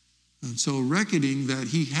 And so reckoning that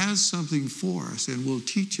he has something for us and will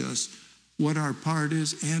teach us what our part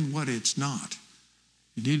is and what it's not.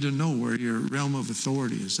 You need to know where your realm of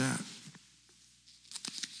authority is at.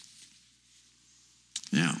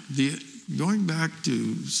 Now, going back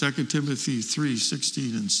to 2 Timothy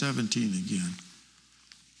 3:16 and 17 again,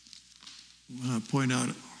 I want to point out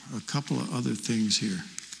a couple of other things here.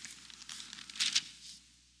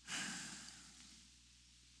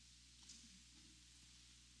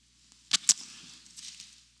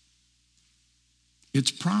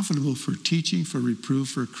 It's profitable for teaching, for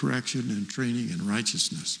reproof, for correction, and training in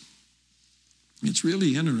righteousness. It's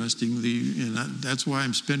really interesting, and that's why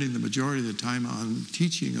I'm spending the majority of the time on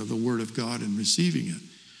teaching of the Word of God and receiving it.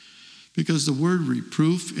 Because the word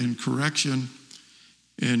reproof and correction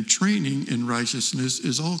and training in righteousness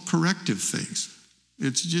is all corrective things.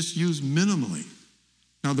 It's just used minimally.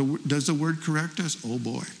 Now, does the word correct us? Oh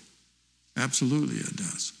boy, absolutely it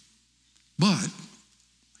does. But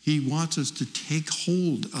he wants us to take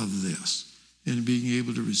hold of this and being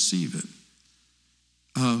able to receive it.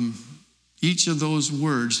 Each of those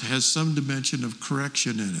words has some dimension of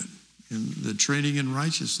correction in it. In the training in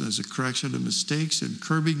righteousness, a correction of mistakes and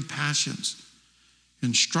curbing passions.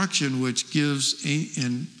 Instruction which aims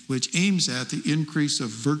at the increase of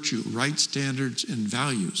virtue, right standards, and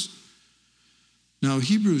values. Now,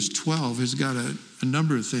 Hebrews 12 has got a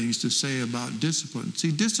number of things to say about discipline.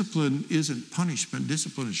 See, discipline isn't punishment.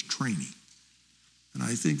 Discipline is training. And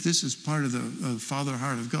I think this is part of the Father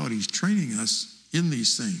heart of God. He's training us in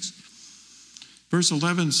these things. Verse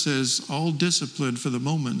 11 says, all discipline for the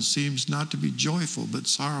moment seems not to be joyful but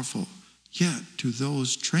sorrowful. Yet to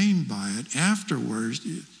those trained by it, afterwards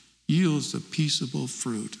it yields the peaceable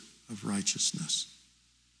fruit of righteousness.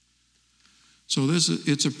 So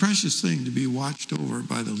it's a precious thing to be watched over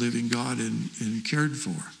by the living God and cared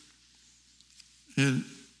for. And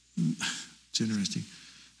it's interesting.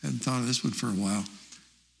 I hadn't thought of this one for a while.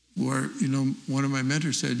 Where, one of my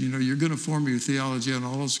mentors said, you're going to form your theology on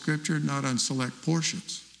all of Scripture, not on select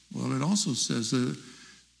portions. Well, it also says that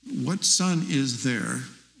what son is there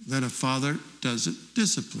that a father doesn't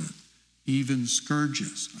discipline, even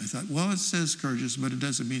scourges? I thought, well, it says scourges, but it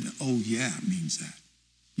doesn't mean, oh yeah, it means that.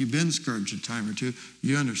 You've been scourged a time or two.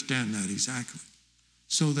 You understand that exactly.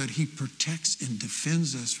 So that he protects and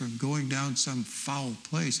defends us from going down some foul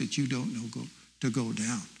place that you don't know to go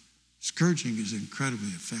down. Scourging is incredibly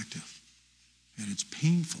effective, and it's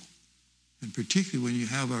painful. And particularly when you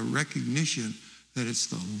have a recognition that it's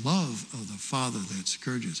the love of the Father that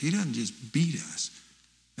scourges. He doesn't just beat us.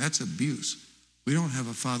 That's abuse. We don't have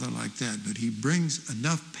a Father like that, but he brings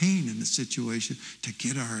enough pain in the situation to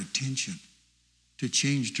get our attention, to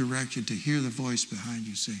change direction, to hear the voice behind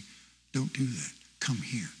you saying, don't do that. Come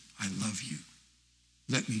here. I love you.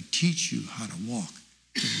 Let me teach you how to walk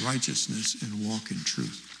in righteousness and walk in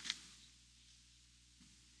truth.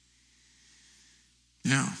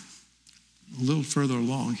 Now, a little further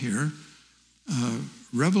along here,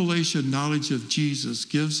 revelation knowledge of Jesus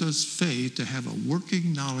gives us faith to have a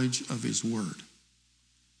working knowledge of his word.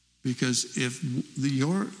 Because if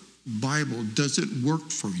your Bible doesn't work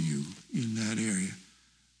for you in that area,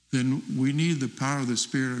 then we need the power of the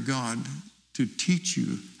Spirit of God to teach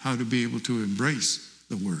you how to be able to embrace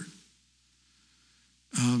the word.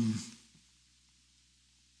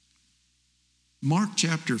 Mark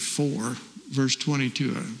chapter 4, verse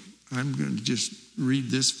 22. I'm going to just read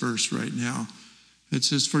this verse right now. It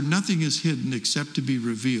says, for nothing is hidden except to be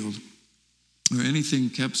revealed, or anything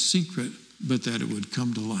kept secret, but that it would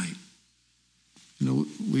come to light.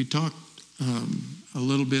 We talked a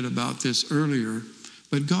little bit about this earlier,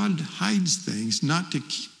 but God hides things not to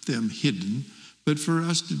keep them hidden, but for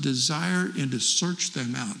us to desire and to search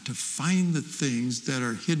them out, to find the things that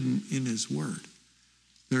are hidden in his word.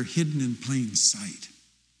 They're hidden in plain sight.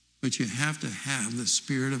 But you have to have the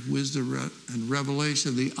spirit of wisdom and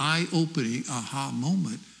revelation, the eye-opening aha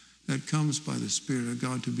moment that comes by the Spirit of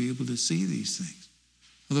God to be able to see these things.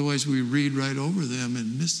 Otherwise, we read right over them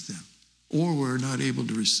and miss them, or we're not able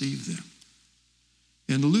to receive them.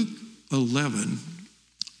 In Luke 11,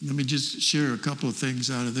 let me just share a couple of things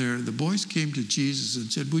out of there. The boys came to Jesus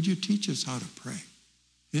and said, would you teach us how to pray?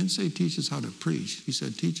 He didn't say teach us how to preach. He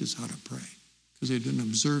said teach us how to pray, because they'd been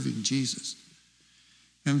observing Jesus.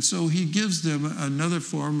 And so he gives them another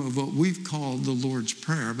form of what we've called the Lord's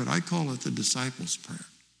Prayer, but I call it the disciples' prayer.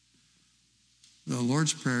 The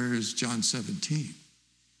Lord's Prayer is John 17.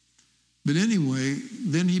 But anyway,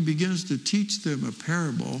 then he begins to teach them a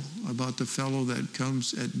parable about the fellow that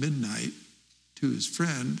comes at midnight to his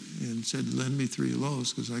friend and said, lend me 3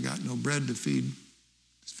 loaves because I got no bread to feed.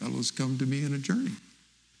 This fellow's come to me in a journey.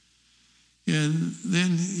 And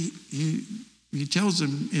then he tells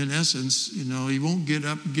him, in essence, he won't get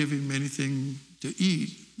up and give him anything to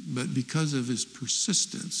eat, but because of his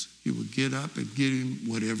persistence, he will get up and give him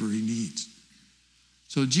whatever he needs.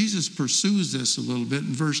 So Jesus pursues this a little bit.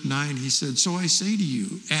 In verse 9, he said, "So I say to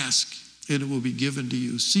you, ask, and it will be given to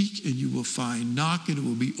you. Seek, and you will find. Knock, and it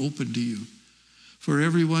will be opened to you. For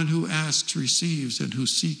everyone who asks receives, and who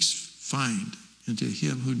seeks finds. And to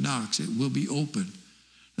him who knocks, it will be open."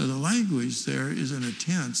 Now, the language there is in a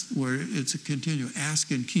tense where it's a continuum.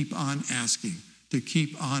 Ask and keep on asking, to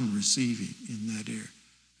keep on receiving in that area.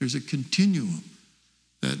 There's a continuum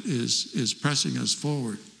that is pressing us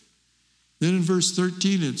forward. Then in verse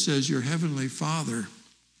 13, it says, "Your heavenly Father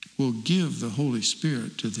will give the Holy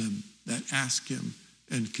Spirit to them that ask him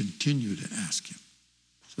and continue to ask him."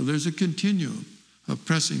 So there's a continuum of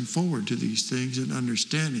pressing forward to these things and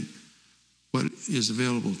understanding what is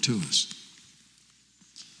available to us.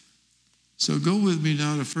 So go with me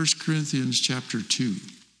now to 1 Corinthians chapter 2.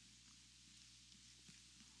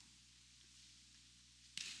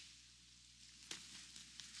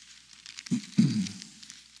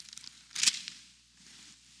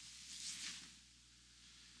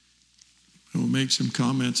 We'll make some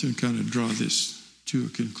comments and kind of draw this to a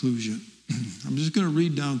conclusion. I'm just going to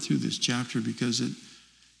read down through this chapter because it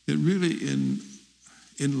really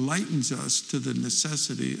enlightens us to the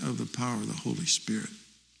necessity of the power of the Holy Spirit.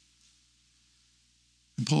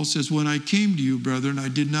 And Paul says, "When I came to you, brethren, I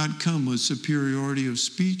did not come with superiority of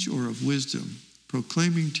speech or of wisdom,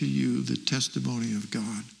 proclaiming to you the testimony of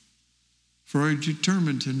God. For I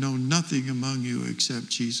determined to know nothing among you except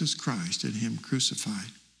Jesus Christ and him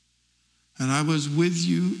crucified. And I was with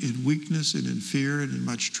you in weakness and in fear and in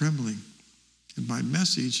much trembling. And my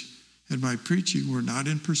message and my preaching were not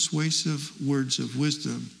in persuasive words of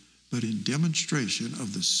wisdom, but in demonstration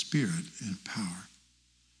of the Spirit and power,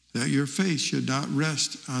 that your faith should not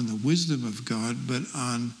rest on the wisdom of God, but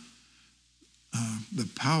on the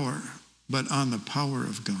power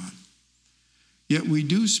of God. Yet we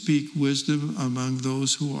do speak wisdom among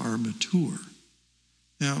those who are mature."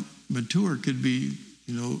 Now, mature could be,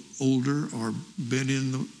 older or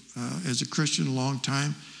been as a Christian a long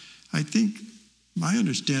time. I think my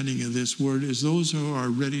understanding of this word is those who are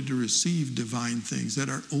ready to receive divine things, that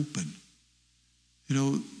are open.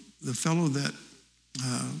 The fellow that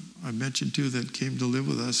I mentioned too that came to live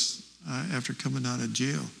with us after coming out of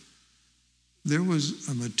jail, there was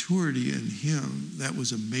a maturity in him that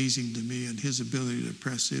was amazing to me, and his ability to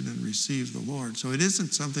press in and receive the Lord. So it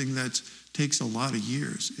isn't something that takes a lot of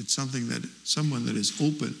years. It's someone that is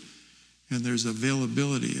open, and there's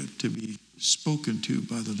availability to be spoken to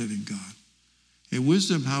by the living God. "A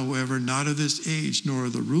wisdom, however, not of this age, nor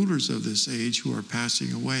of the rulers of this age who are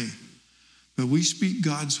passing away. But we speak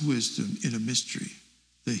God's wisdom in a mystery,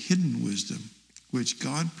 the hidden wisdom, which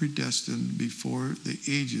God predestined before the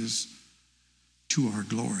ages to our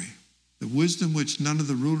glory. The wisdom which none of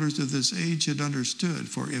the rulers of this age had understood,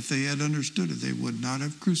 for if they had understood it, they would not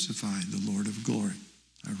have crucified the Lord of glory.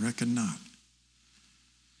 I reckon not.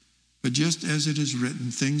 But just as it is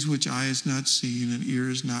written, things which eye has not seen and ear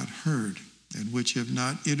has not heard, and which have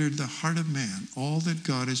not entered the heart of man, all that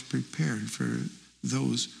God has prepared for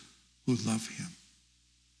those who love him.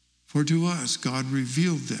 For to us God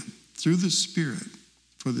revealed them through the Spirit,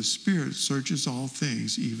 for the Spirit searches all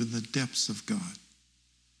things, even the depths of God.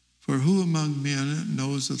 For who among men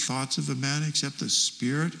knows the thoughts of a man except the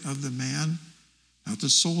spirit of the man? Not the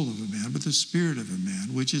soul of a man, but the spirit of a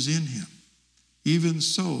man, which is in him. Even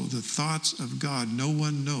so, the thoughts of God no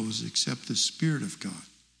one knows except the Spirit of God.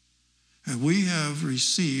 And we have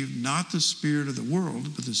received not the spirit of the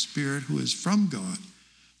world, but the Spirit who is from God,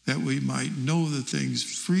 that we might know the things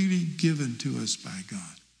freely given to us by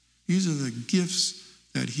God. These are the gifts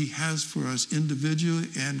that he has for us individually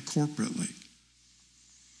and corporately.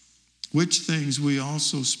 Which things we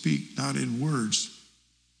also speak not in words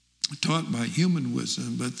taught by human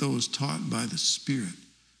wisdom, but those taught by the Spirit,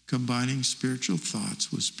 combining spiritual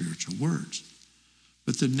thoughts with spiritual words.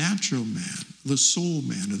 But the natural man, the soul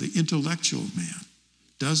man, or the intellectual man,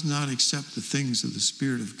 does not accept the things of the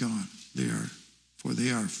Spirit of God. For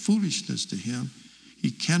they are foolishness to him.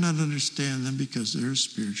 He cannot understand them because they are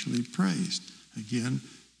spiritually praised. Again,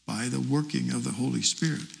 by the working of the Holy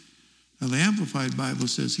Spirit. Now, the Amplified Bible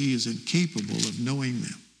says he is incapable of knowing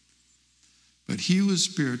them. But he who is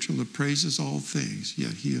spiritual appraises all things,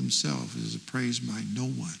 yet he himself is appraised by no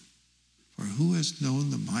one. For who has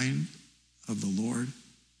known the mind of the Lord,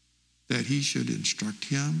 that he should instruct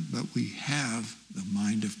him? But we have the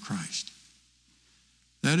mind of Christ.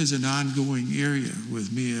 That is an ongoing area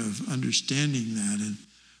with me of understanding that. And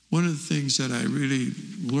one of the things that I really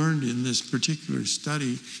learned in this particular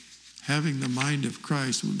study, having the mind of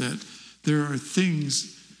Christ, that there are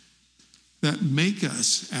things that make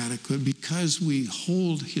us adequate because we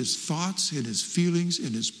hold his thoughts and his feelings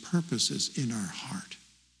and his purposes in our heart.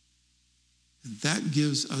 And that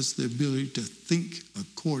gives us the ability to think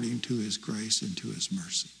according to his grace and to his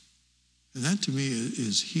mercy. And that to me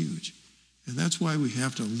is huge. And that's why we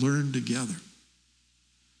have to learn together.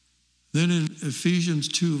 Then in Ephesians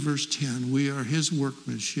 2, verse 10, we are his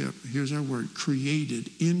workmanship. Here's our word, created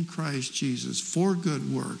in Christ Jesus for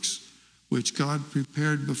good works, which God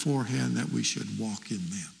prepared beforehand that we should walk in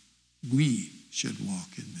them. We should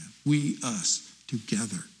walk in them. We, us,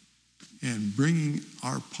 together. And bringing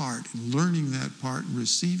our part, and learning that part, and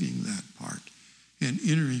receiving that part, and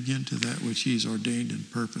entering into that which he's ordained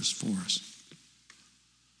and purposed for us.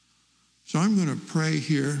 So I'm going to pray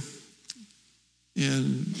here,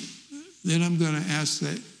 and then I'm going to ask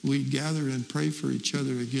that we gather and pray for each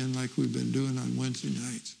other again like we've been doing on Wednesday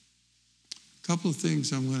nights. A couple of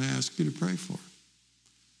things I'm going to ask you to pray for.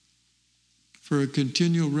 For a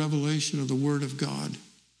continual revelation of the Word of God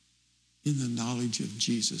in the knowledge of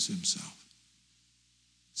Jesus himself.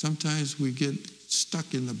 Sometimes we get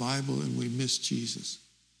stuck in the Bible and we miss Jesus.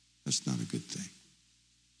 That's not a good thing.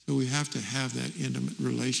 So we have to have that intimate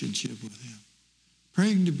relationship with him.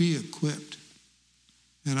 Praying to be equipped.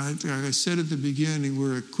 And like I said at the beginning,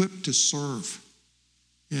 we're equipped to serve.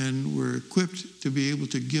 And we're equipped to be able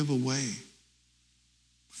to give away.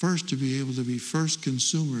 First, to be able to be first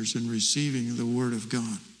consumers in receiving the Word of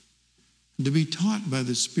God. And to be taught by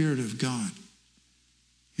the Spirit of God.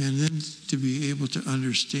 And then to be able to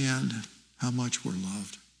understand how much we're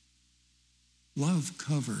loved. Love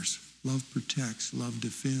covers. Love protects. Love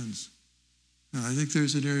defends. And I think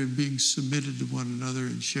there's an area of being submitted to one another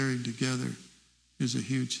and sharing together is a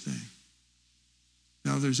huge thing.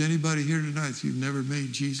 Now, if there's anybody here tonight, if you've never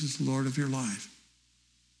made Jesus the Lord of your life,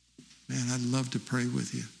 man, I'd love to pray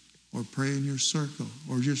with you, or pray in your circle,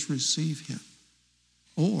 or just receive him.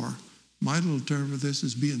 Or, my little term for this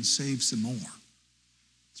is being saved some more.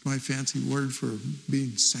 It's my fancy word for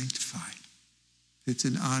being sanctified. It's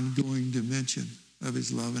an ongoing dimension of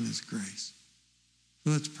his love and his grace.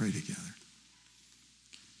 So let's pray together.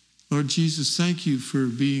 Lord Jesus, thank you for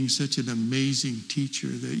being such an amazing teacher,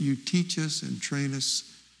 that you teach us and train us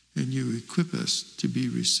and you equip us to be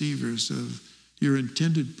receivers of your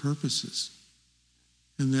intended purposes.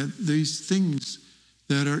 And that these things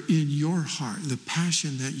that are in your heart, the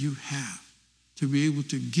passion that you have to be able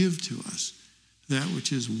to give to us that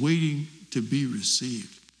which is waiting to be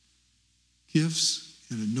received. Gifts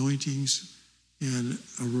and anointings and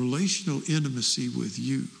a relational intimacy with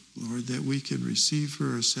you, Lord, that we can receive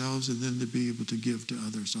for ourselves and then to be able to give to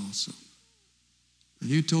others also. And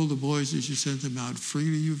you told the boys as you sent them out,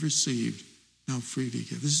 freely you've received, now freely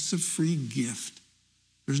give. This is a free gift.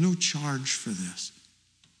 There's no charge for this.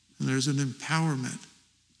 And there's an empowerment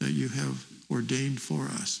that you have ordained for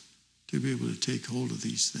us to be able to take hold of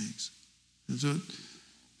these things. And so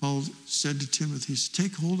Paul said to Timothy,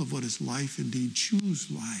 take hold of what is life indeed. Choose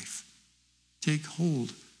life. Take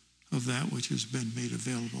hold of that which has been made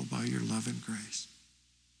available by your love and grace.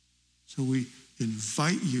 So we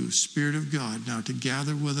invite you, Spirit of God, now to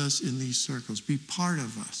gather with us in these circles. Be part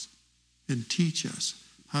of us and teach us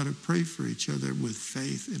how to pray for each other with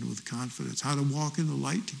faith and with confidence, how to walk in the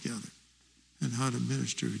light together, and how to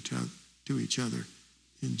minister to each other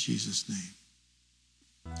in Jesus' name.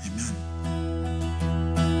 Amen.